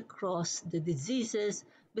synergy across the diseases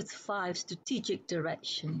with 5 strategic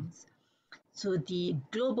directions. So the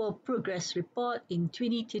Global Progress Report in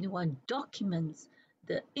 2021 documents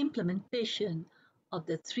the implementation of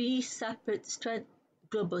the 3 separate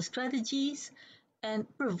global strategies and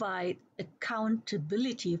provide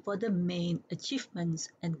accountability for the main achievements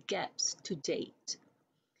and gaps to date.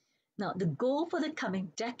 Now, the goal for the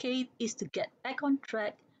coming decade is to get back on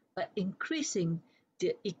track by increasing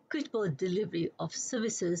the equitable delivery of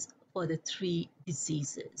services for the 3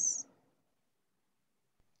 diseases.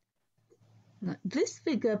 Now, this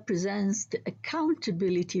figure presents the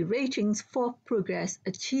accountability ratings for progress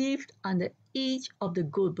achieved under each of the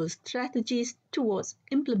global strategies towards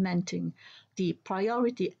implementing the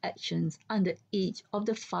priority actions under each of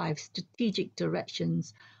the 5 strategic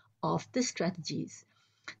directions of the strategies.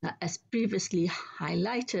 Now, as previously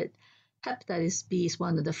highlighted, hepatitis B is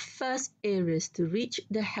one of the first areas to reach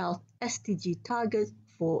the health SDG target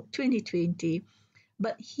for 2020,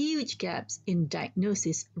 but huge gaps in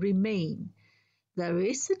diagnosis remain. There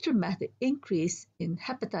is a dramatic increase in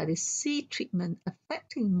hepatitis C treatment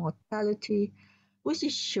affecting mortality, which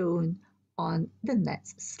is shown on the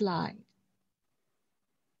next slide.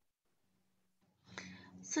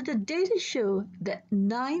 So the data show that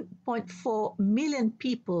 9.4 million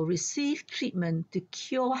people receive treatment to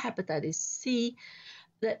cure hepatitis C.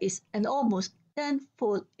 That is an almost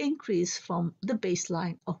tenfold increase from the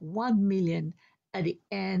baseline of 1 million at the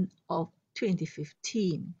end of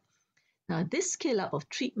 2015. Now, this scale-up of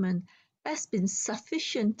treatment has been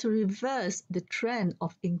sufficient to reverse the trend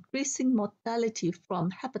of increasing mortality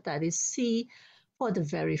from hepatitis C for the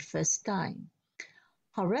very first time.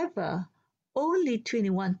 However, only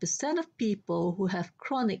 21% of people who have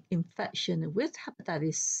chronic infection with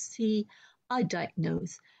hepatitis C are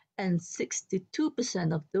diagnosed, and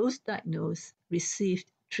 62% of those diagnosed received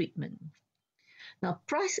treatment. Now,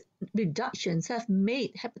 price reductions have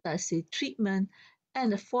made hepatitis C treatment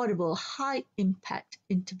an affordable, high-impact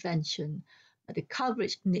intervention, but the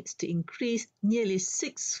coverage needs to increase nearly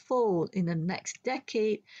 6-fold in the next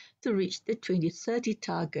decade to reach the 2030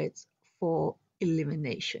 targets for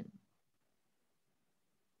elimination.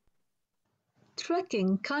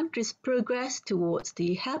 Tracking countries' progress towards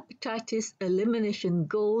the hepatitis elimination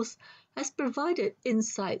goals has provided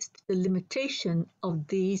insights to the limitation of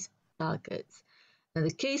these targets. Now,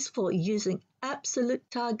 the case for using absolute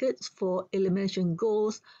targets for elimination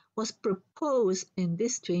goals was proposed in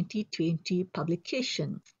this 2020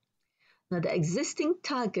 publication. Now, the existing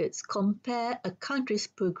targets compare a country's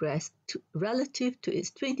progress relative to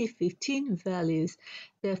its 2015 values,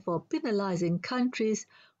 therefore penalizing countries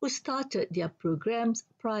who started their programs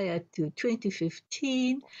prior to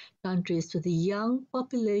 2015, countries with a young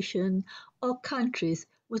population, or countries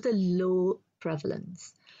with a low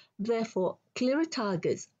prevalence. Therefore, clearer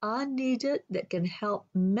targets are needed that can help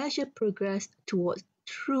measure progress towards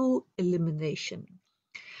true elimination.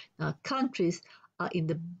 Now, countries are in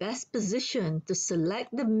the best position to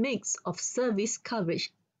select the mix of service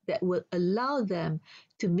coverage that will allow them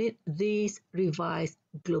to meet these revised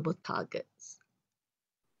global targets.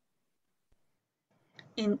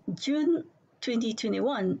 In June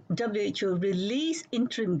 2021, WHO released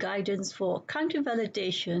interim guidance for country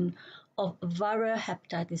validation of viral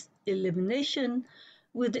hepatitis elimination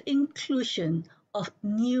with the inclusion of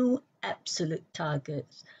new absolute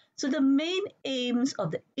targets. So the main aims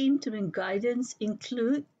of the interim guidance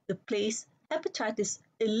include to place hepatitis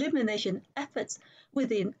elimination efforts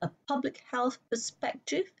within a public health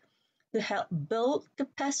perspective, to help build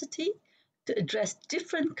capacity, to address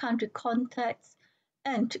different country contexts,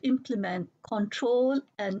 and to implement control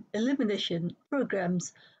and elimination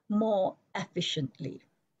programs more efficiently.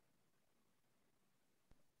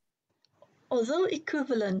 Although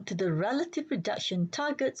equivalent to the relative reduction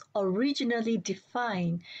targets originally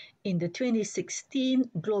defined in the 2016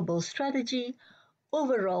 Global Strategy,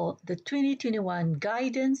 overall, the 2021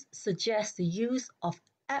 guidance suggests the use of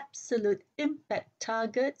absolute impact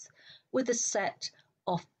targets with a set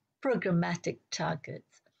of programmatic targets.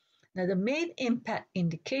 Now, the main impact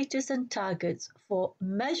indicators and targets for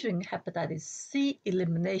measuring hepatitis C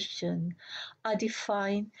elimination are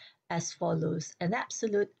defined as follows: an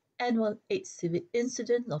absolute annual HCV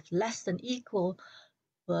incidence of less than equal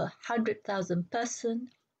per 100,000 persons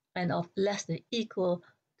and of less than equal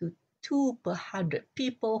to 2 per 100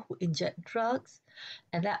 people who inject drugs,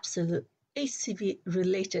 an absolute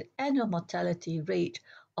HCV-related annual mortality rate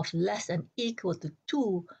of less than equal to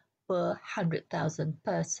 2 per 100,000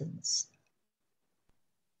 persons.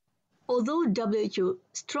 Although WHO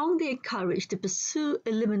strongly encouraged to pursue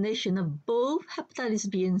elimination of both hepatitis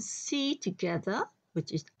B and C together,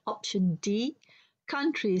 which is option D,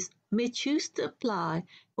 countries may choose to apply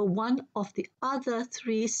for one of the other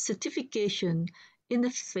three certifications in the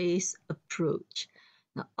phased approach.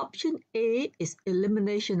 Now, option A is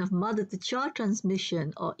elimination of mother-to-child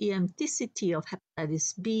transmission or EMTCT of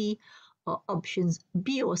hepatitis B, or options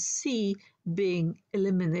B or C being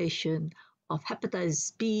elimination of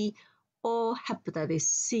hepatitis B or hepatitis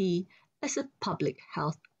C as a public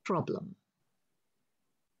health problem.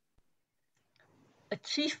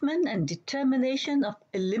 Achievement and determination of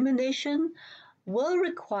elimination will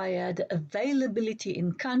require the availability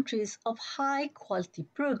in countries of high-quality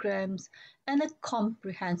programs and a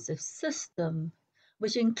comprehensive system,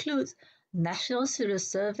 which includes national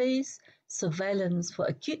serosurveys, surveillance for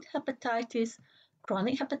acute hepatitis,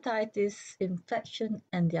 chronic hepatitis infection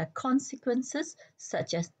and their consequences,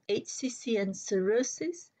 such as HCC and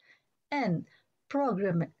cirrhosis, and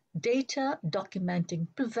program data documenting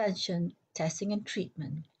prevention, testing, and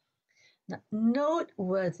treatment. Now,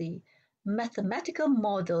 noteworthy mathematical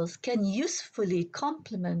models can usefully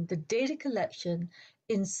complement the data collection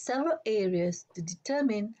in several areas to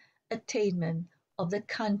determine attainment of the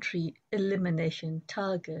country elimination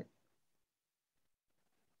target.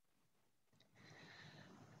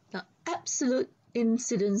 Now, absolute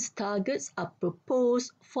incidence targets are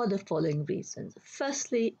proposed for the following reasons.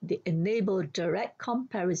 Firstly, they enable direct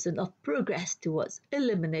comparison of progress towards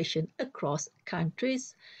elimination across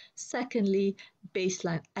countries. Secondly,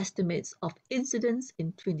 baseline estimates of incidence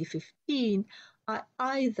in 2015 are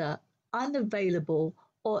either unavailable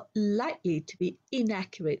or likely to be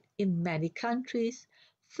inaccurate in many countries.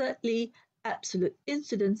 Thirdly, absolute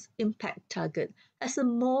incidence impact target has a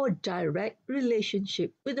more direct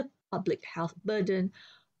relationship with the public health burden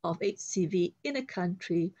of HCV in a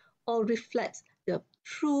country or reflects the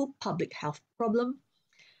true public health problem.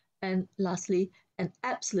 And lastly, an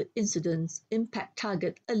absolute incidence impact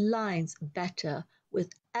target aligns better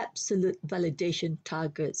with absolute validation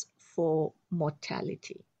targets for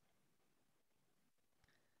mortality.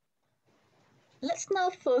 Let's now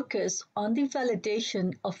focus on the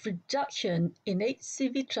validation of reduction in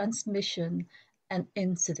HCV transmission and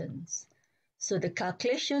incidence. So the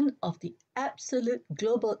calculation of the absolute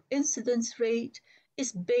global incidence rate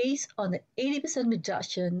is based on the 80%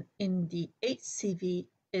 reduction in the HCV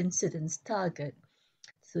incidence target.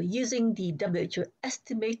 So using the WHO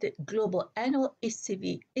estimated global annual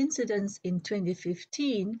HCV incidence in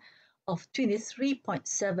 2015 of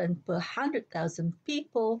 23.7 per 100,000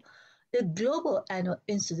 people, the global annual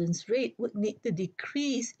incidence rate would need to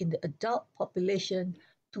decrease in the adult population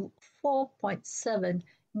to 4.7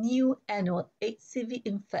 new annual HCV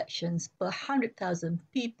infections per 100,000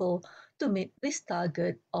 people to meet this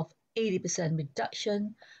target of 80%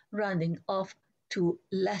 reduction, rounding off to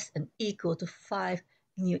less than equal to 5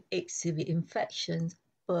 new HCV infections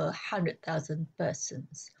per 100,000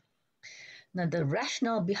 persons. Now, the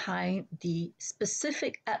rationale behind the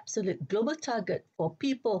specific absolute global target for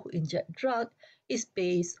people who inject drug is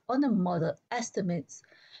based on the model estimates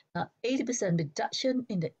 80% reduction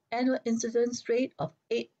in the annual incidence rate of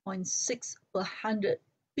 8.6 per 100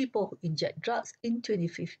 people who inject drugs in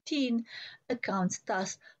 2015 accounts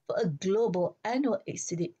thus for a global annual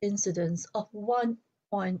HCV incidence of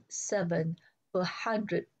 1.7 per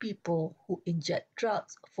 100 people who inject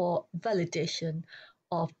drugs for validation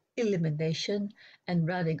of elimination and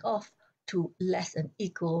rounding off to less than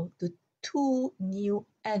equal to 2 new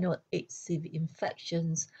annual HCV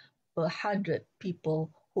infections per 100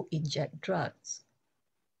 people who inject drugs.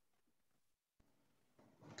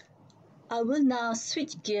 I will now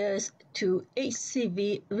switch gears to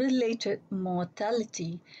HCV-related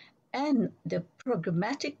mortality and the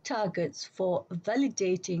programmatic targets for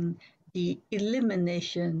validating the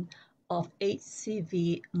elimination of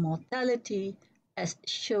HCV mortality as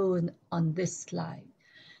shown on this slide.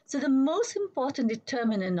 So the most important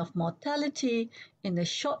determinant of mortality in the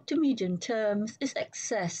short to medium terms is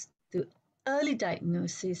access to early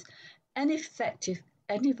diagnosis and effective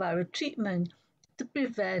antiviral treatment to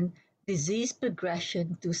prevent disease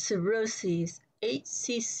progression to cirrhosis,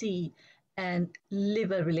 HCC, and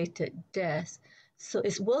liver-related deaths. So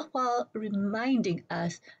it's worthwhile reminding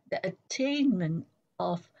us that attainment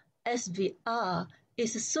of SVR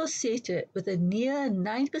is associated with a near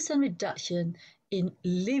 90% reduction in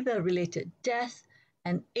liver-related death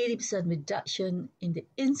and 80% reduction in the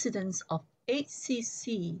incidence of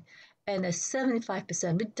HCC and a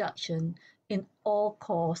 75% reduction in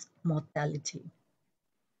all-cause mortality.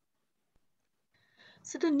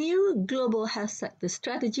 So the new global health sector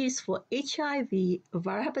strategies for HIV,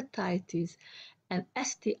 viral hepatitis, and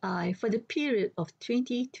STI for the period of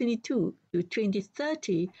 2022 to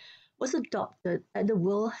 2030 was adopted at the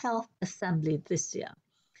World Health Assembly this year.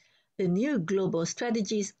 The new global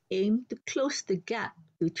strategies aim to close the gap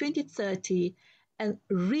to 2030 and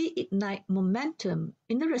reignite momentum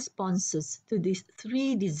in the responses to these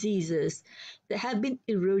three diseases that have been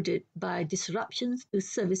eroded by disruptions to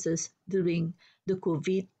services during the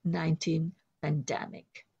COVID-19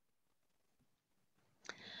 pandemic.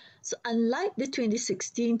 So unlike the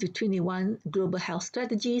 2016 to 21 global health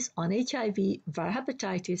strategies on HIV, viral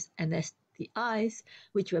hepatitis, and STIs,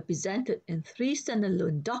 which were presented in 3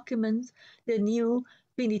 standalone documents, the new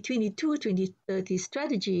 2022-2030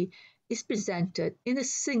 strategy is presented in a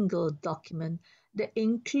single document that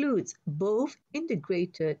includes both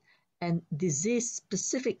integrated and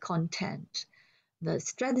disease-specific content. The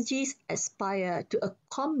strategies aspire to a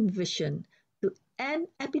common vision to end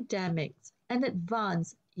epidemics and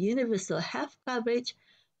advance universal health coverage,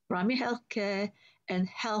 primary health care, and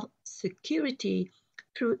health security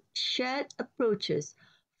through shared approaches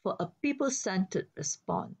for a people-centered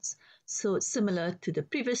response. So similar to the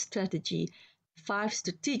previous strategy, 5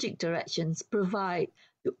 strategic directions provide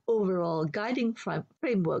the overall guiding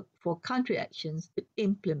framework for country actions to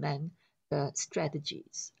implement the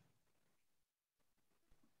strategies.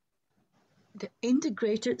 The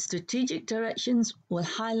integrated strategic directions will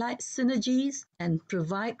highlight synergies and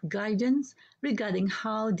provide guidance regarding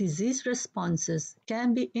how disease responses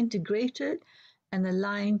can be integrated and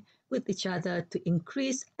aligned with each other to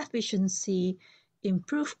increase efficiency,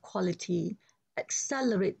 improve quality,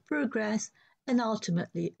 accelerate progress, and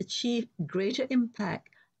ultimately achieve greater impact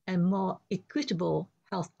and more equitable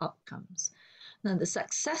health outcomes. Now, the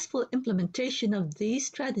successful implementation of these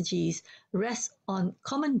strategies rests on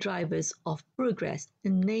common drivers of progress,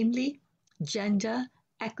 namely gender,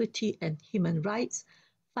 equity and human rights,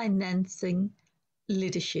 financing,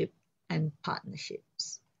 leadership, and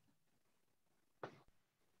partnerships.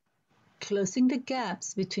 Closing the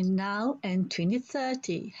gaps between now and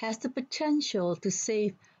 2030 has the potential to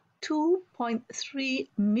save 2.3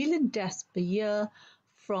 million deaths per year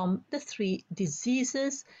from the 3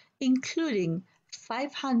 diseases, including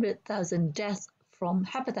 500,000 deaths from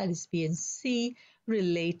hepatitis B and C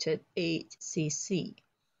related HCC.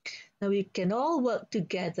 Now we can all work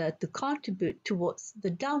together to contribute towards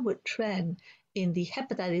the downward trend in the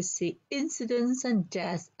hepatitis C incidence and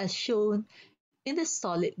deaths as shown in the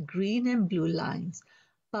solid green and blue lines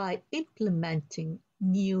by implementing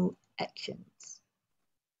new actions.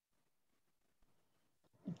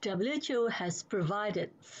 WHO has provided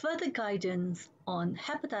further guidance on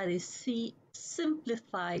hepatitis C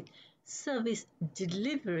simplified service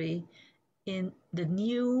delivery in the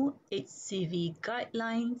new HCV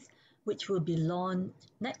guidelines, which will be launched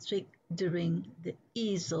next week during the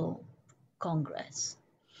APASL Congress.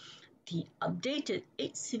 The updated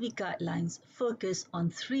HCV guidelines focus on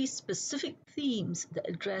 3 specific themes that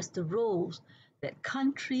address the roles that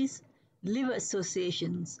countries, liver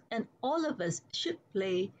associations, and all of us should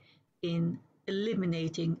play in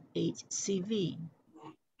eliminating HCV.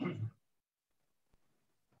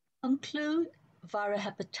 Conclude, viral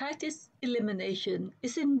hepatitis elimination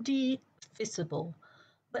is indeed feasible,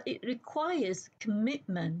 but it requires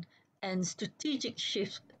commitment and strategic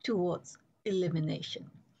shift towards elimination.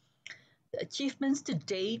 The achievements to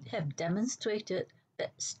date have demonstrated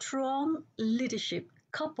that strong leadership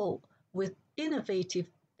coupled with innovative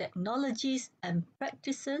technologies and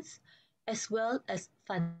practices, as well as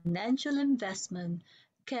financial investment,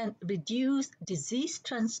 can reduce disease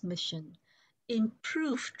transmission,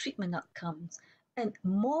 improve treatment outcomes, and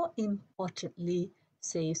more importantly,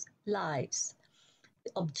 saves lives.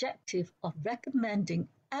 The objective of recommending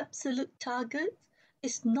absolute targets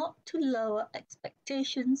is not to lower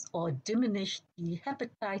expectations or diminish the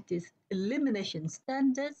hepatitis elimination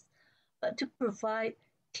standards, but to provide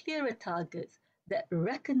clearer targets that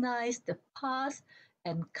recognize the past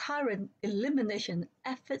and current elimination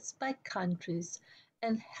efforts by countries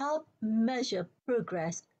and help measure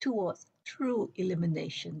progress towards true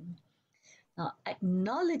elimination. Now,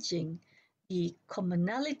 acknowledging the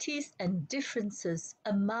commonalities and differences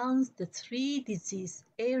amongst the three disease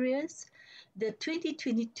areas, the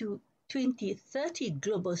 2022-2030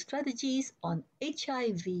 Global Strategies on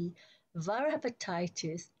HIV, viral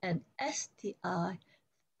hepatitis, and STI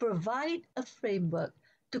provide a framework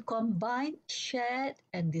to combine shared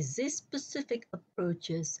and disease-specific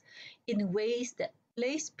approaches in ways that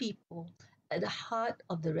place people at the heart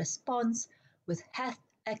of the response with health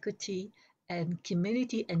equity and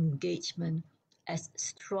community engagement as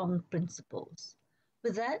strong principles.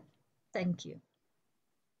 With that, thank you.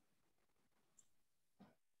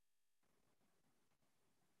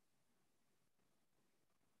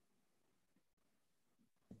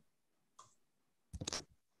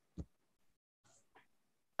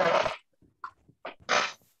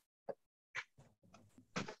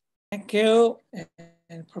 Thank you,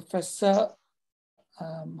 and Professor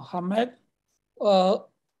Mohammed.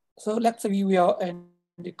 So let's we will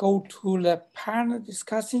go to the panel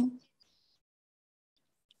discussing,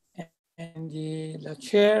 and the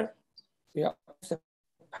chair will.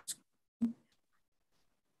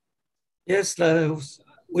 Yes,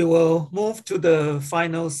 we will move to the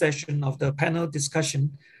final session of the panel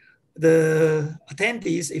discussion. The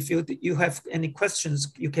attendees, if you have any questions,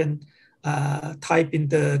 you can type in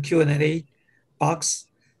the Q&A box,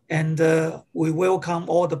 and we welcome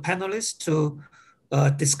all the panelists to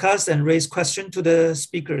discuss and raise questions to the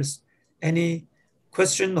speakers. Any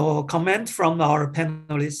question or comment from our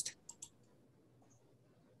panelists?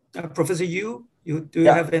 Professor Yu, do you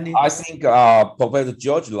have any? I think Professor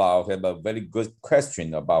George Lau have a very good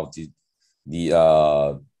question about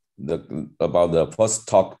about the first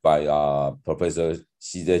talk by Professor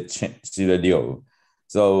Xie Liu.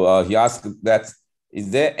 So he asked that,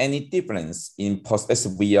 is there any difference in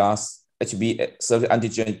post-SVR HB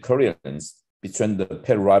antigen clearance between the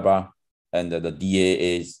Periba and the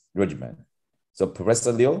DAA regimen? So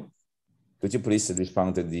Professor Liu, could you please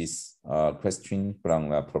respond to this question from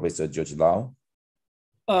Professor George Lau?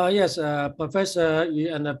 Yes, Professor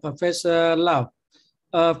Yu and Professor Lau.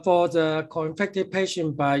 For the co-infected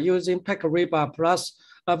patient by using Periba plus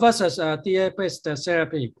versus DA-based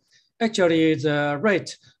therapy, actually the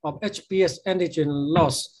rate of HBs antigen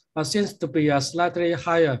loss seems to be slightly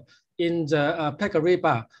higher in the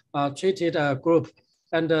Periba treated group.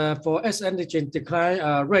 And for S antigen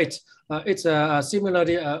decline rate, it's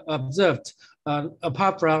similarly observed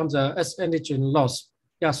apart from the S antigen loss.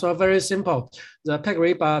 Yeah, so very simple. The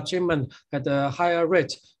Periba treatment had a higher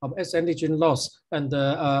rate of S antigen loss and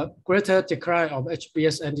a greater decline of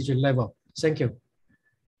HBs antigen level. Thank you.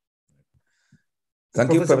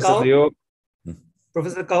 Thank you, Professor Liu.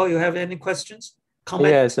 Professor Gao, you have any questions?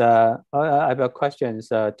 Comment? Yes, I have a questions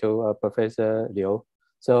to Professor Liu.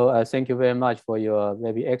 So thank you very much for your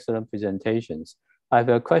very excellent presentations. I have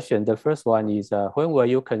a question. The first one is, when will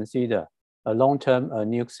you consider a long-term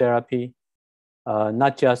nuke therapy,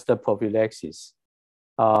 not just the prophylaxis,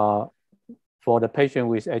 for the patient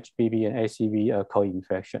with HBV and HCV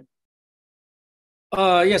co-infection?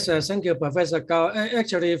 Yes, thank you, Professor Gao.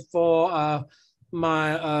 Actually, for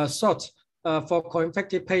my thought for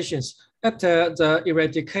co-infected patients, after the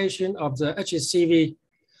eradication of the HCV,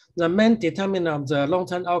 the main determinant of the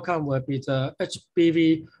long-term outcome will be the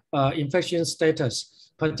HBV infection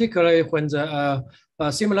status, particularly when the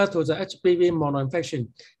similar to the HBV monoinfection.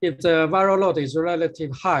 If the viral load is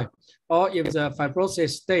relatively high, or if the fibrosis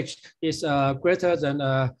stage is greater than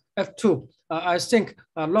F2, I think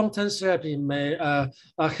long-term therapy may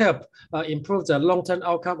help improve the long-term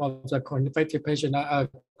outcome of the co-infected patient. I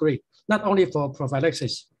agree, not only for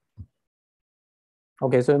prophylaxis.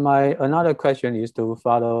 Okay, so my another question is to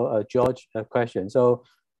follow George's question. So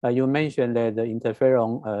you mentioned that the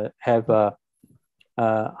interferon have a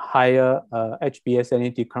higher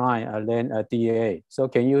HBsAg decline than DAA. So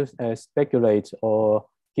can you speculate or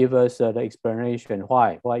give us the explanation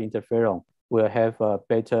why interferon will have a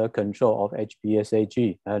better control of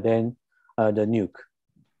HBsAg than the nuke,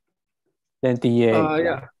 than DAA?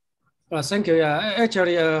 Yeah. Thank you. Yeah,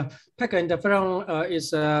 actually, PEG interferon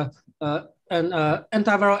is an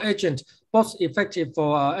antiviral agent, both effective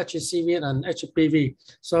for HCV and HBV.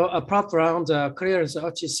 So apart from the clearance of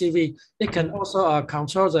HCV, it can also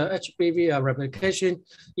control the HBV replication,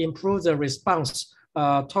 improve the response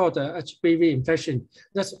toward the HBV infection.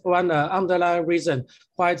 That's one underlying reason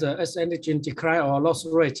why the S antigen decline or loss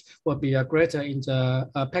rate will be greater in the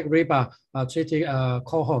PEG-RIBA treated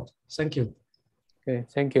cohort. Thank you. Okay,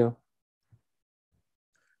 thank you.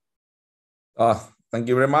 Thank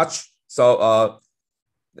you very much. So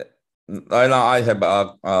right now I have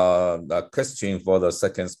a question for the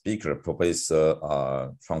second speaker, Professor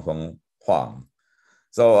Chuanfeng Huang.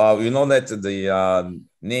 So we know that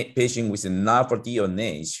the patient with NAFLD or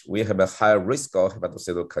NASH, we have a higher risk of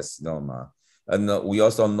hepatocellular carcinoma. And we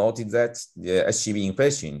also noted that the HCV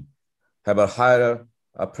infection have a higher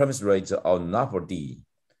prevalence rate of NAFLD.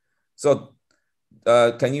 So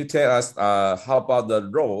can you tell us how about the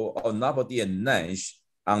role of NAFLD and NASH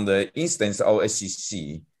on the instance of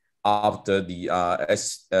HCC after the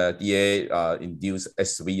DA-induced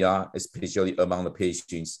SVR, especially among the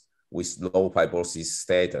patients with low fibrosis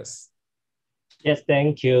status? Yes,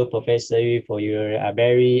 thank you, Professor Yu, for your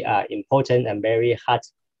very important and very hard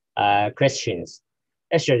questions.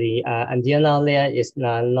 Actually, until now, there is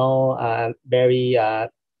no very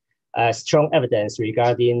strong evidence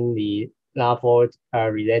regarding the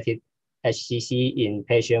NAFLD-related HCC in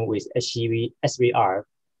patients with HCV SVR.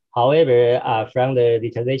 However, from the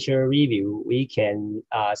literature review, we can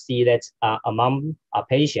see that among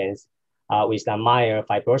patients with a mild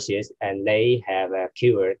fibrosis and they have a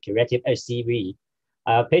curative HCV,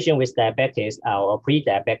 patients with diabetes or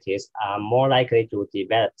pre-diabetes are more likely to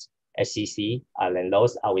develop HCC than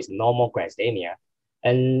those with normal glycemia.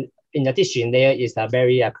 And in addition, there is a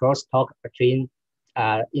very close talk between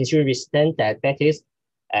insulin-resistant diabetes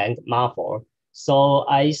and MAFLD. So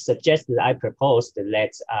I propose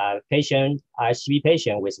that HCV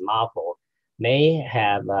patient with MAFLD may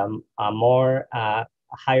have a more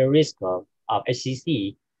higher risk of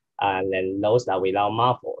HCC than those that without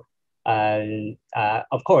MAFLD. And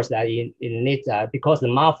of course, that because the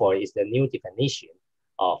MAFLD is the new definition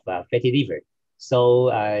of fatty liver. So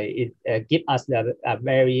it gives us a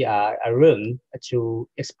very room to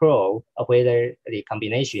explore whether the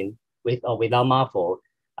combination with or without MAFLD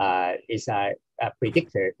is a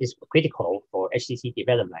predictor, is critical for HCC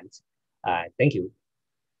development. Thank you.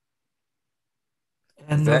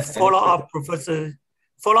 And the follow-up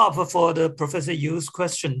for the Professor Yu's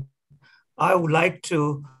question, I would like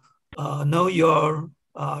to know your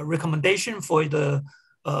recommendation for the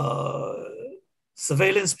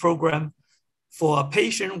surveillance program for a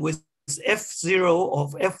patient with F0 or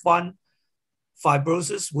F1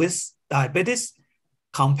 fibrosis with diabetes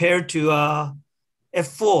compared to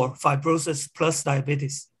F4 fibrosis plus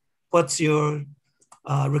diabetes. What's your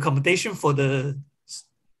recommendation for the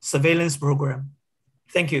surveillance program?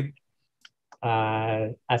 Thank you.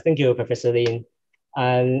 Thank you, Professor Lin.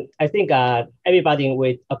 And I think everybody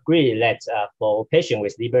would agree that for patients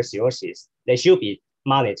with liver cirrhosis, they should be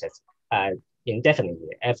monitored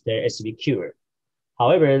indefinitely after HCV cure.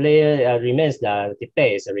 However, there remains the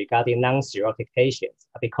debate regarding non-cirrhotic patients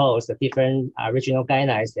because the different regional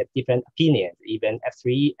guidelines have different opinions, even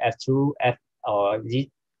F3, F2, F or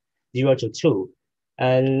 0 to 2.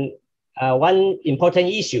 And one important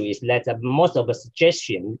issue is that most of the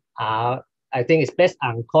suggestions are, I think, it's based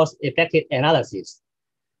on cost-effective analysis.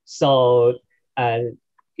 So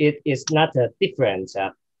it is not a difference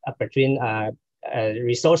between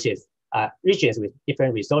resources, regions with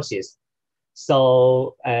different resources.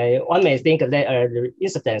 So one may think that the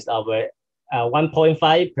incidence of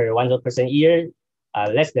 1.5 per 100% year,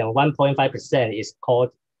 less than 1.5%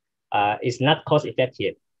 is not cost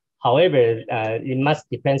effective. However, it must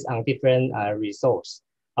depend on different resources.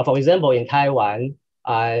 For example, in Taiwan,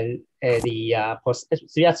 the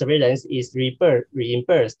post-severe surveillance is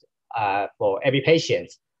reimbursed for every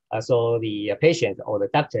patient. So the patient or the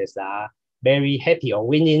doctors are very happy or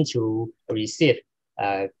willing to receive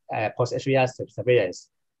post-severe surveillance.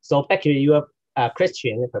 So back to your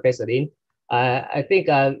question, Professor Lin, I think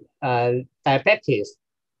diabetes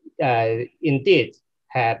indeed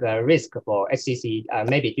have a risk for HCC,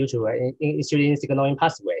 maybe due to insulin signaling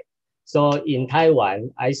pathway. So in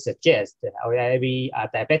Taiwan, I suggest every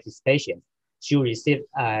diabetes patient should receive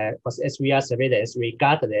post-SVR surveillance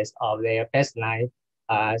regardless of their baseline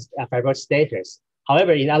fibrosis status.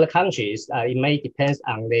 However, in other countries, it may depend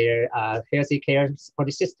on their healthy care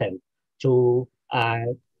support system to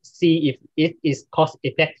see if it is cost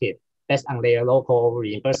effective based on their local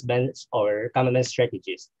reimbursement or government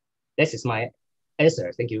strategies. This is my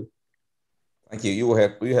answer. Thank you. Thank you. You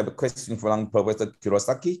have a question from Professor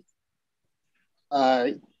Kurosaki?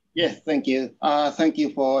 Yes, thank you. Thank you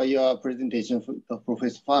for your presentation,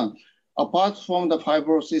 Professor Fang. Apart from the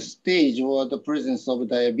fibrosis stage or the presence of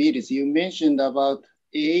diabetes, you mentioned about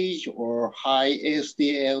age or high AST,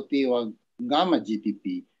 ALT, or gamma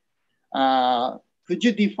GTP. Could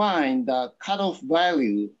you define the cutoff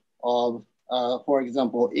value of, for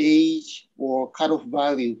example, age or cutoff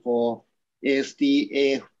value for AST,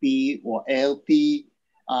 AFP, or ALT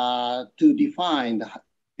to define the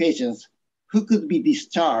patients who could be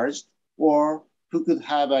discharged or who could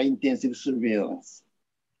have intensive surveillance?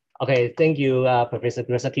 Okay, thank you, Professor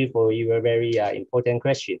Kurosaki, for your very important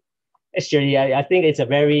question. Actually, I think it's a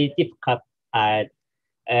very difficult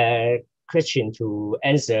question to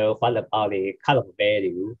answer what about the cutoff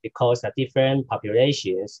value, because the different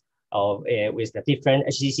populations of with the different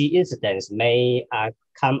HCC incidents may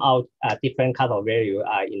come out different cutoff value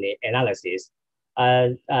in the analysis.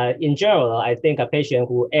 In general, I think a patient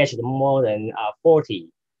who aged more than 40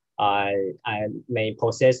 may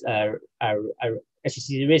possess a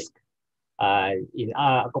HCC risk in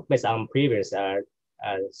based on previous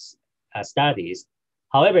studies.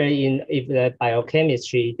 However, if the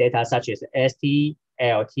biochemistry data such as ST,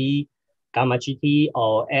 ALT, gamma GT,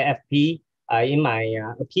 or AFP, in my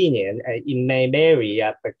opinion, it may vary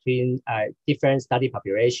between different study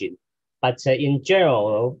population. But in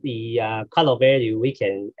general, the cutoff value we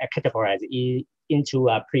can categorize into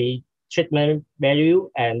a pre-treatment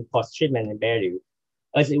value and post-treatment value.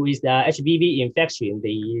 As with the HBV infection,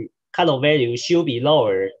 the cutoff value should be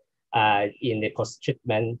lower in the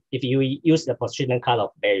post-treatment if you use the post-treatment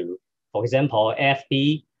cutoff value. For example,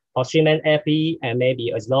 AFP, post-treatment AFP, and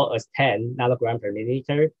maybe as low as 10 nanogram per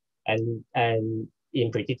milliliter, and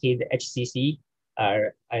in predicted HCC.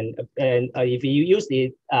 And if you use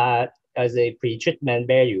it as a pre-treatment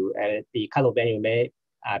value, the cutoff value may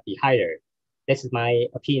be higher. This is my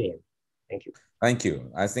opinion. Thank you. Thank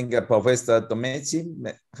you. I think Professor Domenici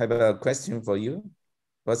have a question for you.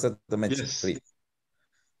 Professor Domenici, yes, please.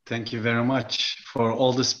 Thank you very much for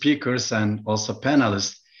all the speakers and also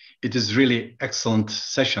panelists. It is really excellent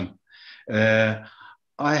session. I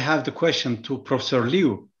have the question to Professor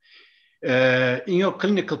Liu. In your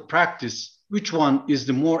clinical practice, which one is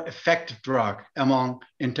the more effective drug among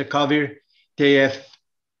entecavir, TF,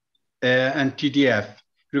 and TDF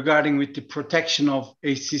regarding with the protection of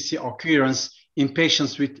HCC occurrence in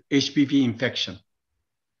patients with HBV infection?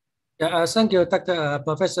 Yeah, thank you,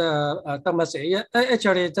 Professor Thomas. Yeah,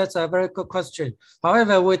 actually, that's a very good question.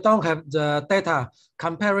 However, we don't have the data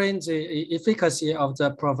comparing the efficacy of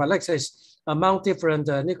the prophylaxis among different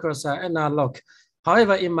nucleoside analog.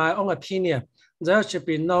 However, in my own opinion, there should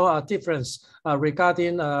be no difference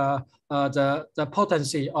regarding the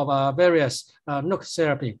potency of various nuke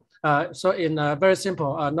therapy. So in very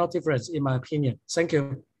simple, no difference in my opinion. Thank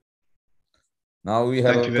you. Now we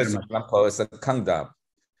have a question from Professor Kanda.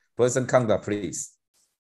 Professor Kanda, please.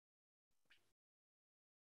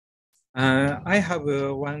 I have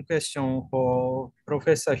one question for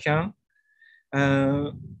Professor Hyun.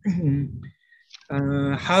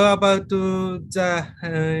 How about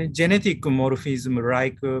the genetic morphism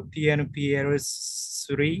like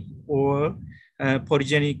PNPL3 or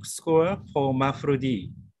polygenic score for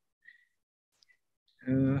MAFRD?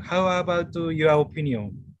 How about your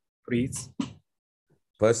opinion, please?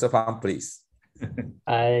 Professor Pham, please.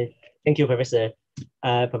 Thank you, Professor.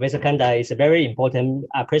 Professor Kanda, is a very important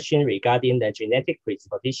question regarding the genetic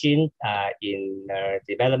predisposition in the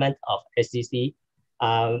development of HCC.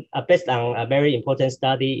 Based on a very important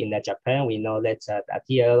study in Japan, we know that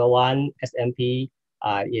TL1 SMP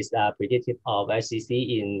is predictive of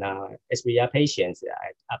HCC in SVR patients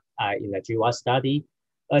in the GWAS study.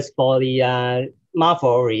 As for the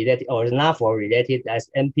MAFO-related or NAFO-related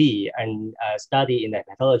SMP, and study in the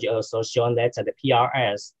hepatology also shown that the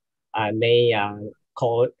PRS may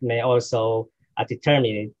also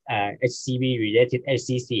determine HCV-related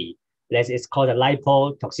HCC. That is called a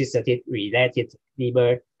lipotoxicity-related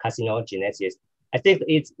liver carcinogenesis. I think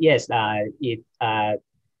it's yes, it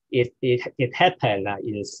it happened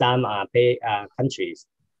in some countries,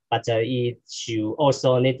 but it should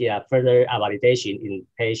also need further validation in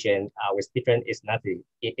patients with different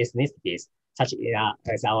ethnicities, such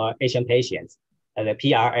as our Asian patients. The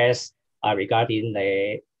PRS regarding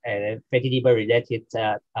the fatty liver-related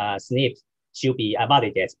SNPs should be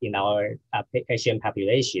validated in our Asian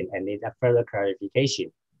population and need a further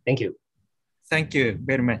clarification. Thank you. Thank you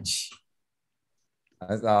very much.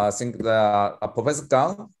 I think Professor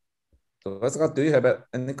Gao. Professor Gao, do you have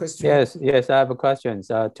any questions? Yes, I have questions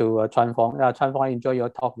to Chuan Feng. Chuan Feng, I enjoy your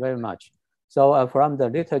talk very much. So from the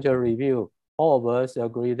literature review, all of us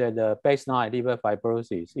agree that the baseline liver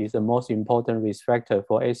fibrosis is the most important risk factor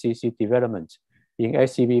for HCC development in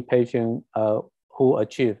HCV patients who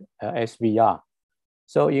achieve SVR.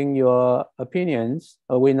 So in your opinions,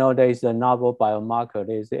 we know there is a novel biomarker,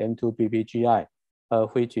 there is the M2-PPGI,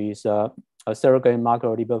 which is a surrogate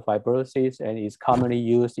marker of liver fibrosis and is commonly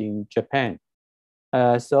used in Japan.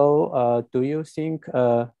 So do you think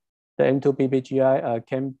the M2-PPGI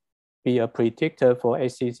can be a predictor for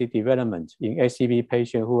HCC development in HCV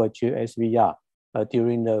patients who achieve SVR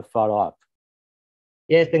during the follow-up?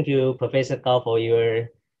 Yes, thank you, Professor Gao, for your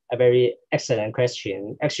a very excellent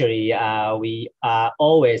question. Actually, we are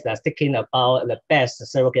always thinking about the best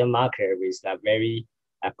surrogate marker with a very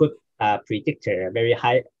good predictor, very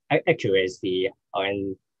high accuracy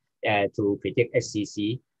and to predict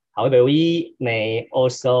HCC. However, we may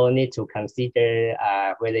also need to consider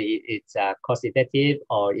whether it's cost-effective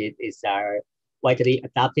or it is widely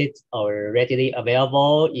adopted or readily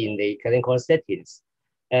available in the clinical settings.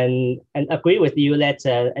 And agree with you that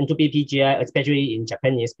N2-PPGI, especially in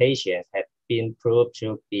Japanese patients, have been proved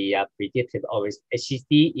to be predictive of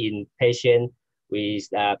HCC in patients with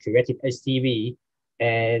curative HCV.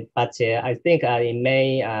 But I think it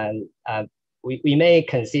may we may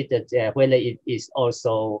consider whether it is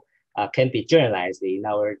also can be generalized in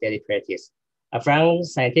our daily practice. From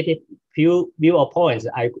scientific viewpoints,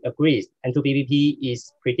 I agree. N2-PPP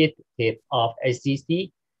is predictive of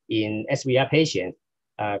HCC in SVR patients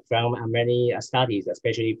from many studies,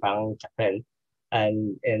 especially from Japan.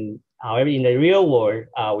 And however, in the real world,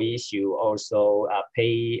 we should also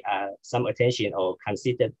pay some attention or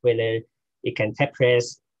consider whether it can take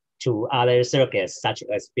place to other surrogates such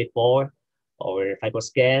as FIT4 or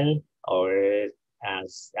FibroScan or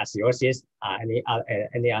cirrhosis,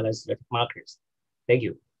 any other markers. Thank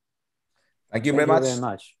you. Thank you very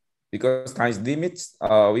much. Because time is limited,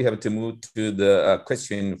 we have to move to the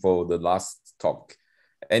question for the last talk.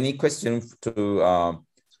 Any question to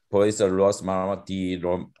Professor Rosmawati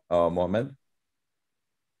Mohammed?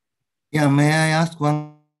 Yeah, may I ask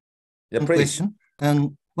one question?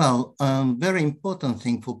 Well, very important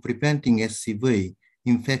thing for preventing HCV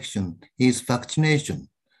infection is vaccination.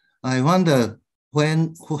 I wonder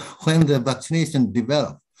when the vaccination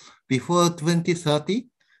develop before 2030.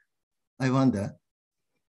 I wonder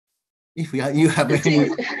if you have any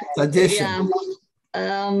suggestion.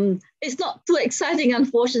 Yeah. It's not too exciting,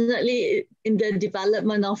 unfortunately, in the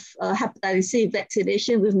development of hepatitis C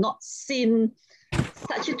vaccination. We've not seen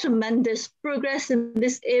such a tremendous progress in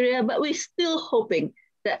this area, but we're still hoping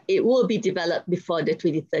that it will be developed before the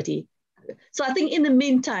 2030. So I think in the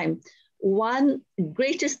meantime, one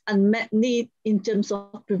greatest unmet need in terms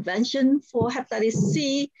of prevention for hepatitis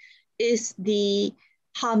C is the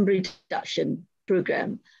harm reduction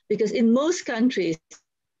program, because in most countries,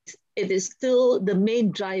 it is still the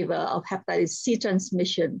main driver of hepatitis C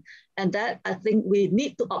transmission. And that I think we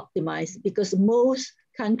need to optimize, because most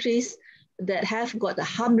countries that have got a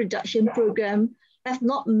harm reduction program have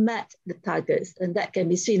not met the targets. And that can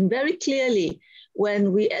be seen very clearly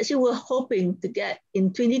when we actually were hoping to get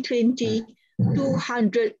in 2020,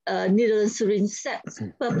 200 needle and syringe sets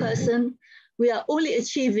per person. We are only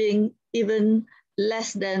achieving even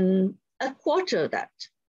less than a quarter of that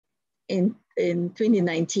in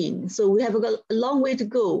 2019. So we have got a long way to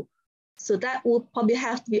go. So that will probably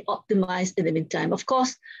have to be optimized in the meantime. Of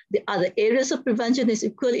course, the other areas of prevention is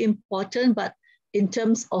equally important, but in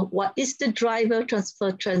terms of what is the driver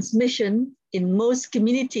for transmission in most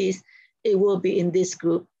communities, it will be in this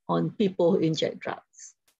group on people who inject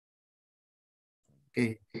drugs.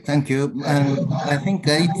 Okay, thank you. I think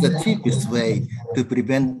it's the cheapest way to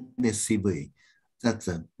prevent the CV. That's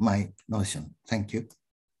my notion. Thank you.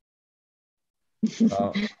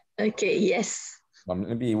 Okay, yes.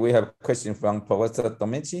 Maybe we have a question from Professor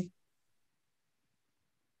Domenici.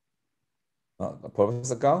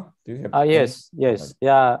 Professor Gao, do you have? Yes.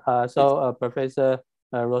 Yeah. So Professor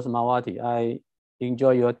Rosmawati, I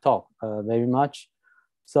enjoy your talk very much.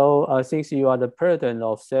 So since you are the president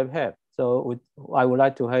of SafeHep, so I would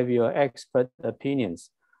like to have your expert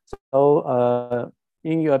opinions. So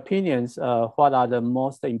in your opinions, what are the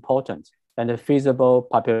most important and feasible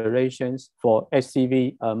populations for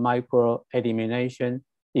HCV microelimination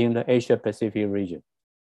in the Asia-Pacific region?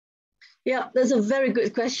 Yeah, that's a very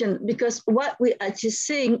good question, because what we're actually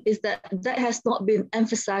seeing is that has not been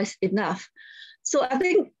emphasized enough. So I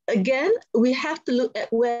think, again, we have to look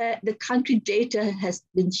at where the country data has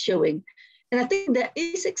been showing. And I think there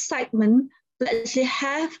is excitement to actually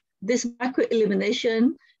have this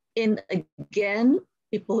microelimination in, again,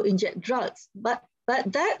 people who inject drugs. But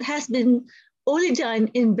that has been only done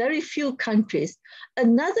in very few countries.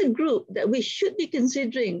 Another group that we should be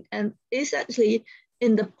considering and is actually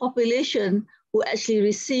in the population who actually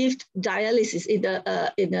received dialysis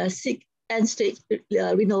in a sick end-stage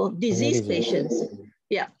renal disease patients.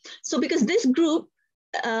 Yeah, so because this group,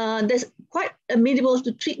 there's quite amenable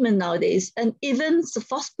to treatment nowadays, and even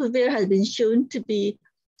sofosbuvir has been shown to be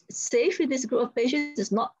safe in this group of patients.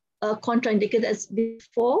 It's not contraindicated as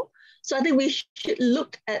before. So I think we should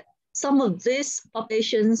look at some of these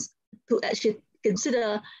populations to actually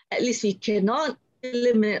consider, at least we cannot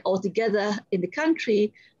eliminate altogether in the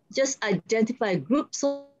country, just identify groups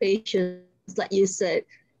of patients, like you said,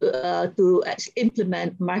 to actually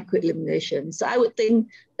implement microelimination. So I would think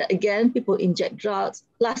that, again, people inject drugs,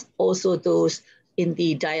 plus also those in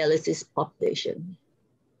the dialysis population.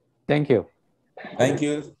 Thank you. Thank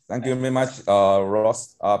you. Thank you very much,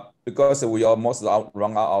 Ross. Because we almost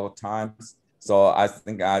run out of time, so I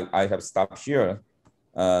think I have stopped here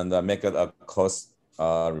and make it a close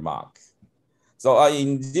remark. So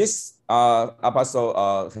in this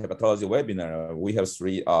APASL hepatology webinar, we have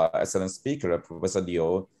three excellent speakers. Professor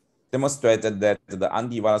Liu demonstrated that the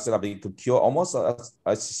antiviral therapy could cure almost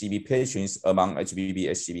HCV patients among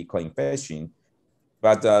HBV co-infection,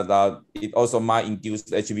 but it also might induce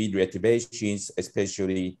HBV reactivations,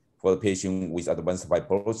 especially for the patient with advanced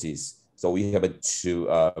fibrosis. So we have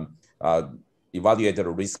to evaluate the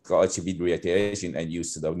risk of HBV reactivation and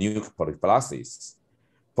use the new prophylaxis.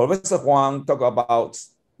 Professor Huang talked about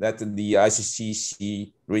that the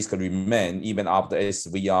HCC risk remain even after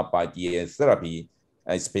SVR by DA therapy,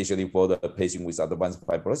 especially for the patient with advanced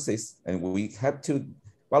fibrosis. And we have to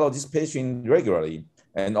follow this patient regularly.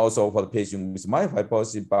 And also for the patient with mild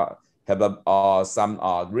fibrosis, but have some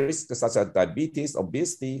risks such as diabetes,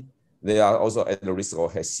 obesity, they are also at the risk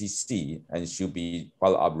of HCC and should be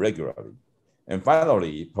followed up regularly. And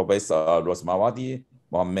finally, Professor Rosmawati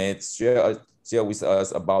Mohammed share with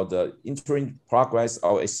us about the interim progress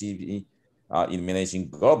of HCV elimination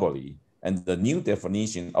globally and the new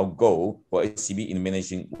definition of goal for HCV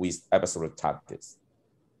elimination with absolute targets.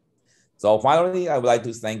 So finally, I would like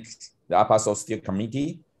to thank the APASL Steering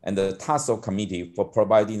Committee and the TASL Committee for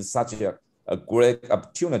providing such a great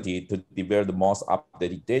opportunity to develop the most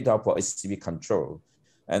updated data for HCV control.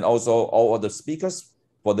 And also all of the speakers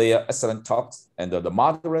for their excellent talks, and the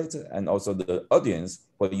moderator and also the audience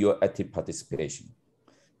for your active participation.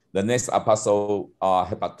 The next APASL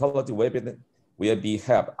hepatology webinar will be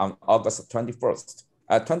held on August 21st,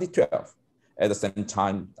 2012 at the same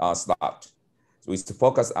time slot. So it's to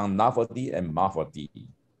focus on NAFLD and MAFLD.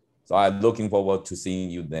 So I'm looking forward to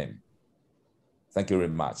seeing you then. Thank you very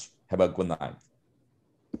much. Have a good night.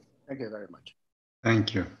 Thank you very much.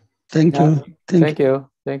 Thank you. Thank you. Thank you.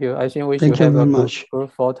 Thank you. I think we should have a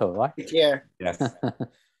group photo, right? Yeah. Yes.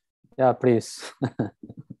 Yeah, please.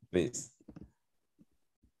 Please.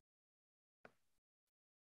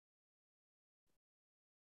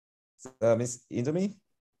 Miss Indomie?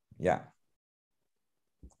 Yeah.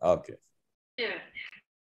 Okay.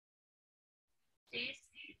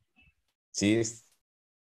 Cheers.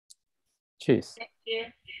 Cheers. Thank you.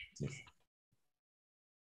 Cheers.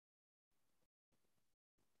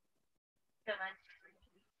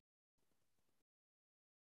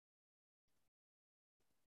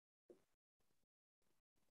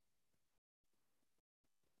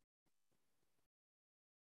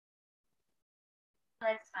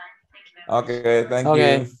 That's fine. Thank you very much. Okay, thank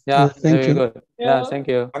Okay. you. Yeah, Thank very you. good. Yeah, thank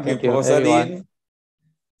you. Thank you, Thank you, Professor everyone. Lin.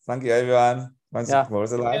 Thank you, everyone. Thanks, Yeah.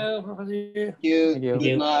 Professor Lai. Thank you. Thank you.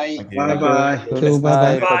 Good night. Thank you. Bye-bye. Good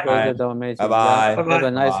Bye-bye. night, Professor Dominic. Bye-bye. Yeah, have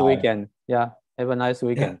a nice Bye. weekend. Yeah, have a nice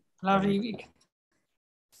weekend. Lovely week.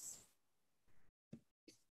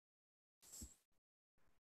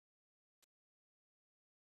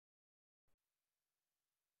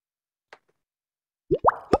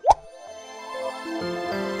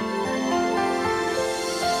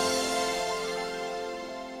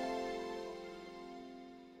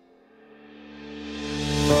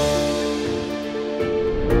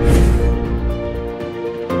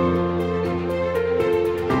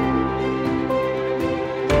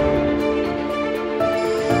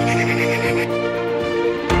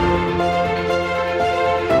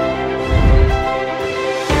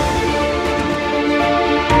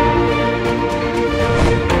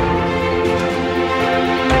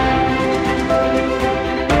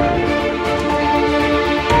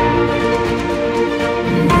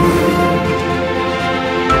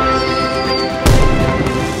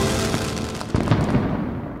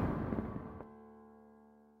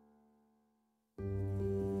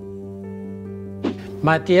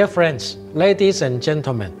 My dear friends, ladies and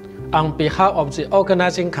gentlemen, on behalf of the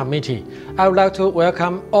organizing committee, I would like to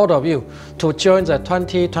welcome all of you to join the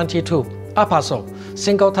 2022 APASL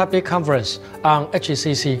Single Topic Conference on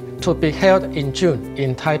HCC to be held in June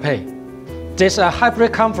in Taipei. This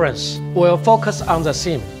hybrid conference will focus on the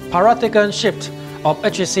theme paradigm shift of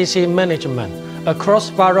HCC management across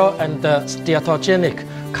viral and steatogenic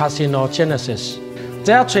carcinogenesis.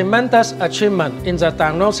 There are tremendous achievements in the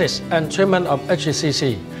diagnosis and treatment of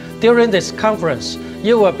HCC. During this conference,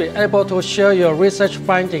 you will be able to share your research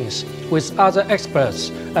findings with other experts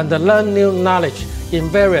and learn new knowledge in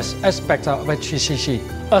various aspects of HCC.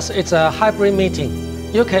 As it's a hybrid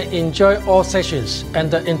meeting, you can enjoy all sessions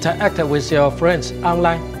and interact with your friends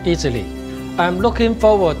online easily. I'm looking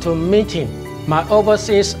forward to meeting my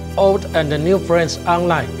overseas old and new friends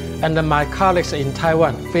online and my colleagues in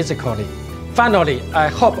Taiwan physically. Finally, I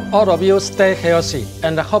hope all of you stay healthy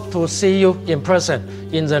and hope to see you in person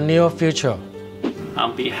in the near future.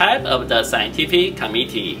 On behalf of the scientific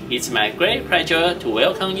committee, it's my great pleasure to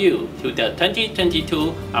welcome you to the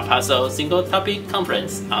 2022 APASL Single Topic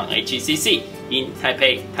Conference on HCC in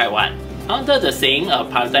Taipei, Taiwan. Under the theme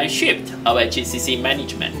of paradigm shift of HCC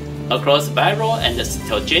management across viral and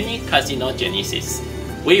cytogenic carcinogenesis,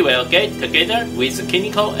 we will get together with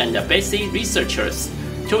clinical and basic researchers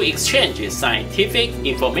to exchange scientific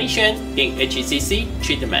information in HCC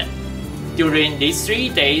treatment. During this 3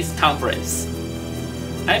 days conference,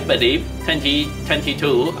 I believe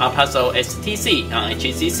 2022 APASL STC on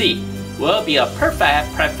HCC will be a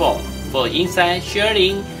perfect platform for insight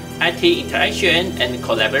sharing, active interaction, and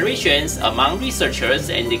collaborations among researchers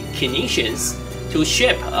and clinicians to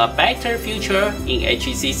shape a better future in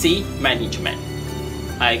HCC management.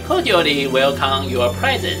 I cordially welcome your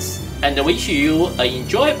presence and wish you an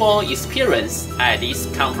enjoyable experience at this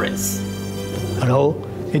conference. Hello,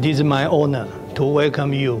 it is my honor to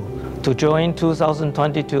welcome you to join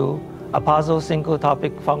 2022 APASL Single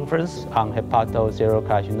Topic Conference on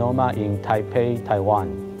hepatocellular in Taipei, Taiwan.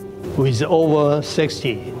 With over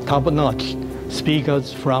 60 top-notch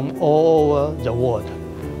speakers from all over the world,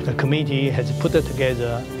 the committee has put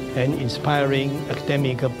together an inspiring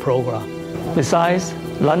academic program. Besides,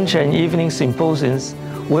 lunch and evening symposiums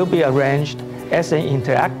will be arranged as an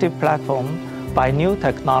interactive platform by new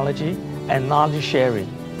technology and knowledge sharing.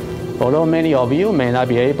 Although many of you may not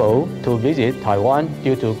be able to visit Taiwan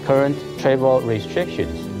due to current travel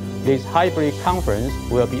restrictions, this hybrid conference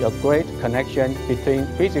will be a great connection between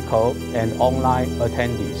physical and online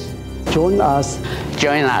attendees. Join us.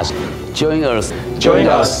 Join us. Join us. Join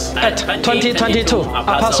us at 2022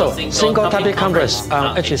 APASL Single Topic Conference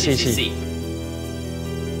on HCC.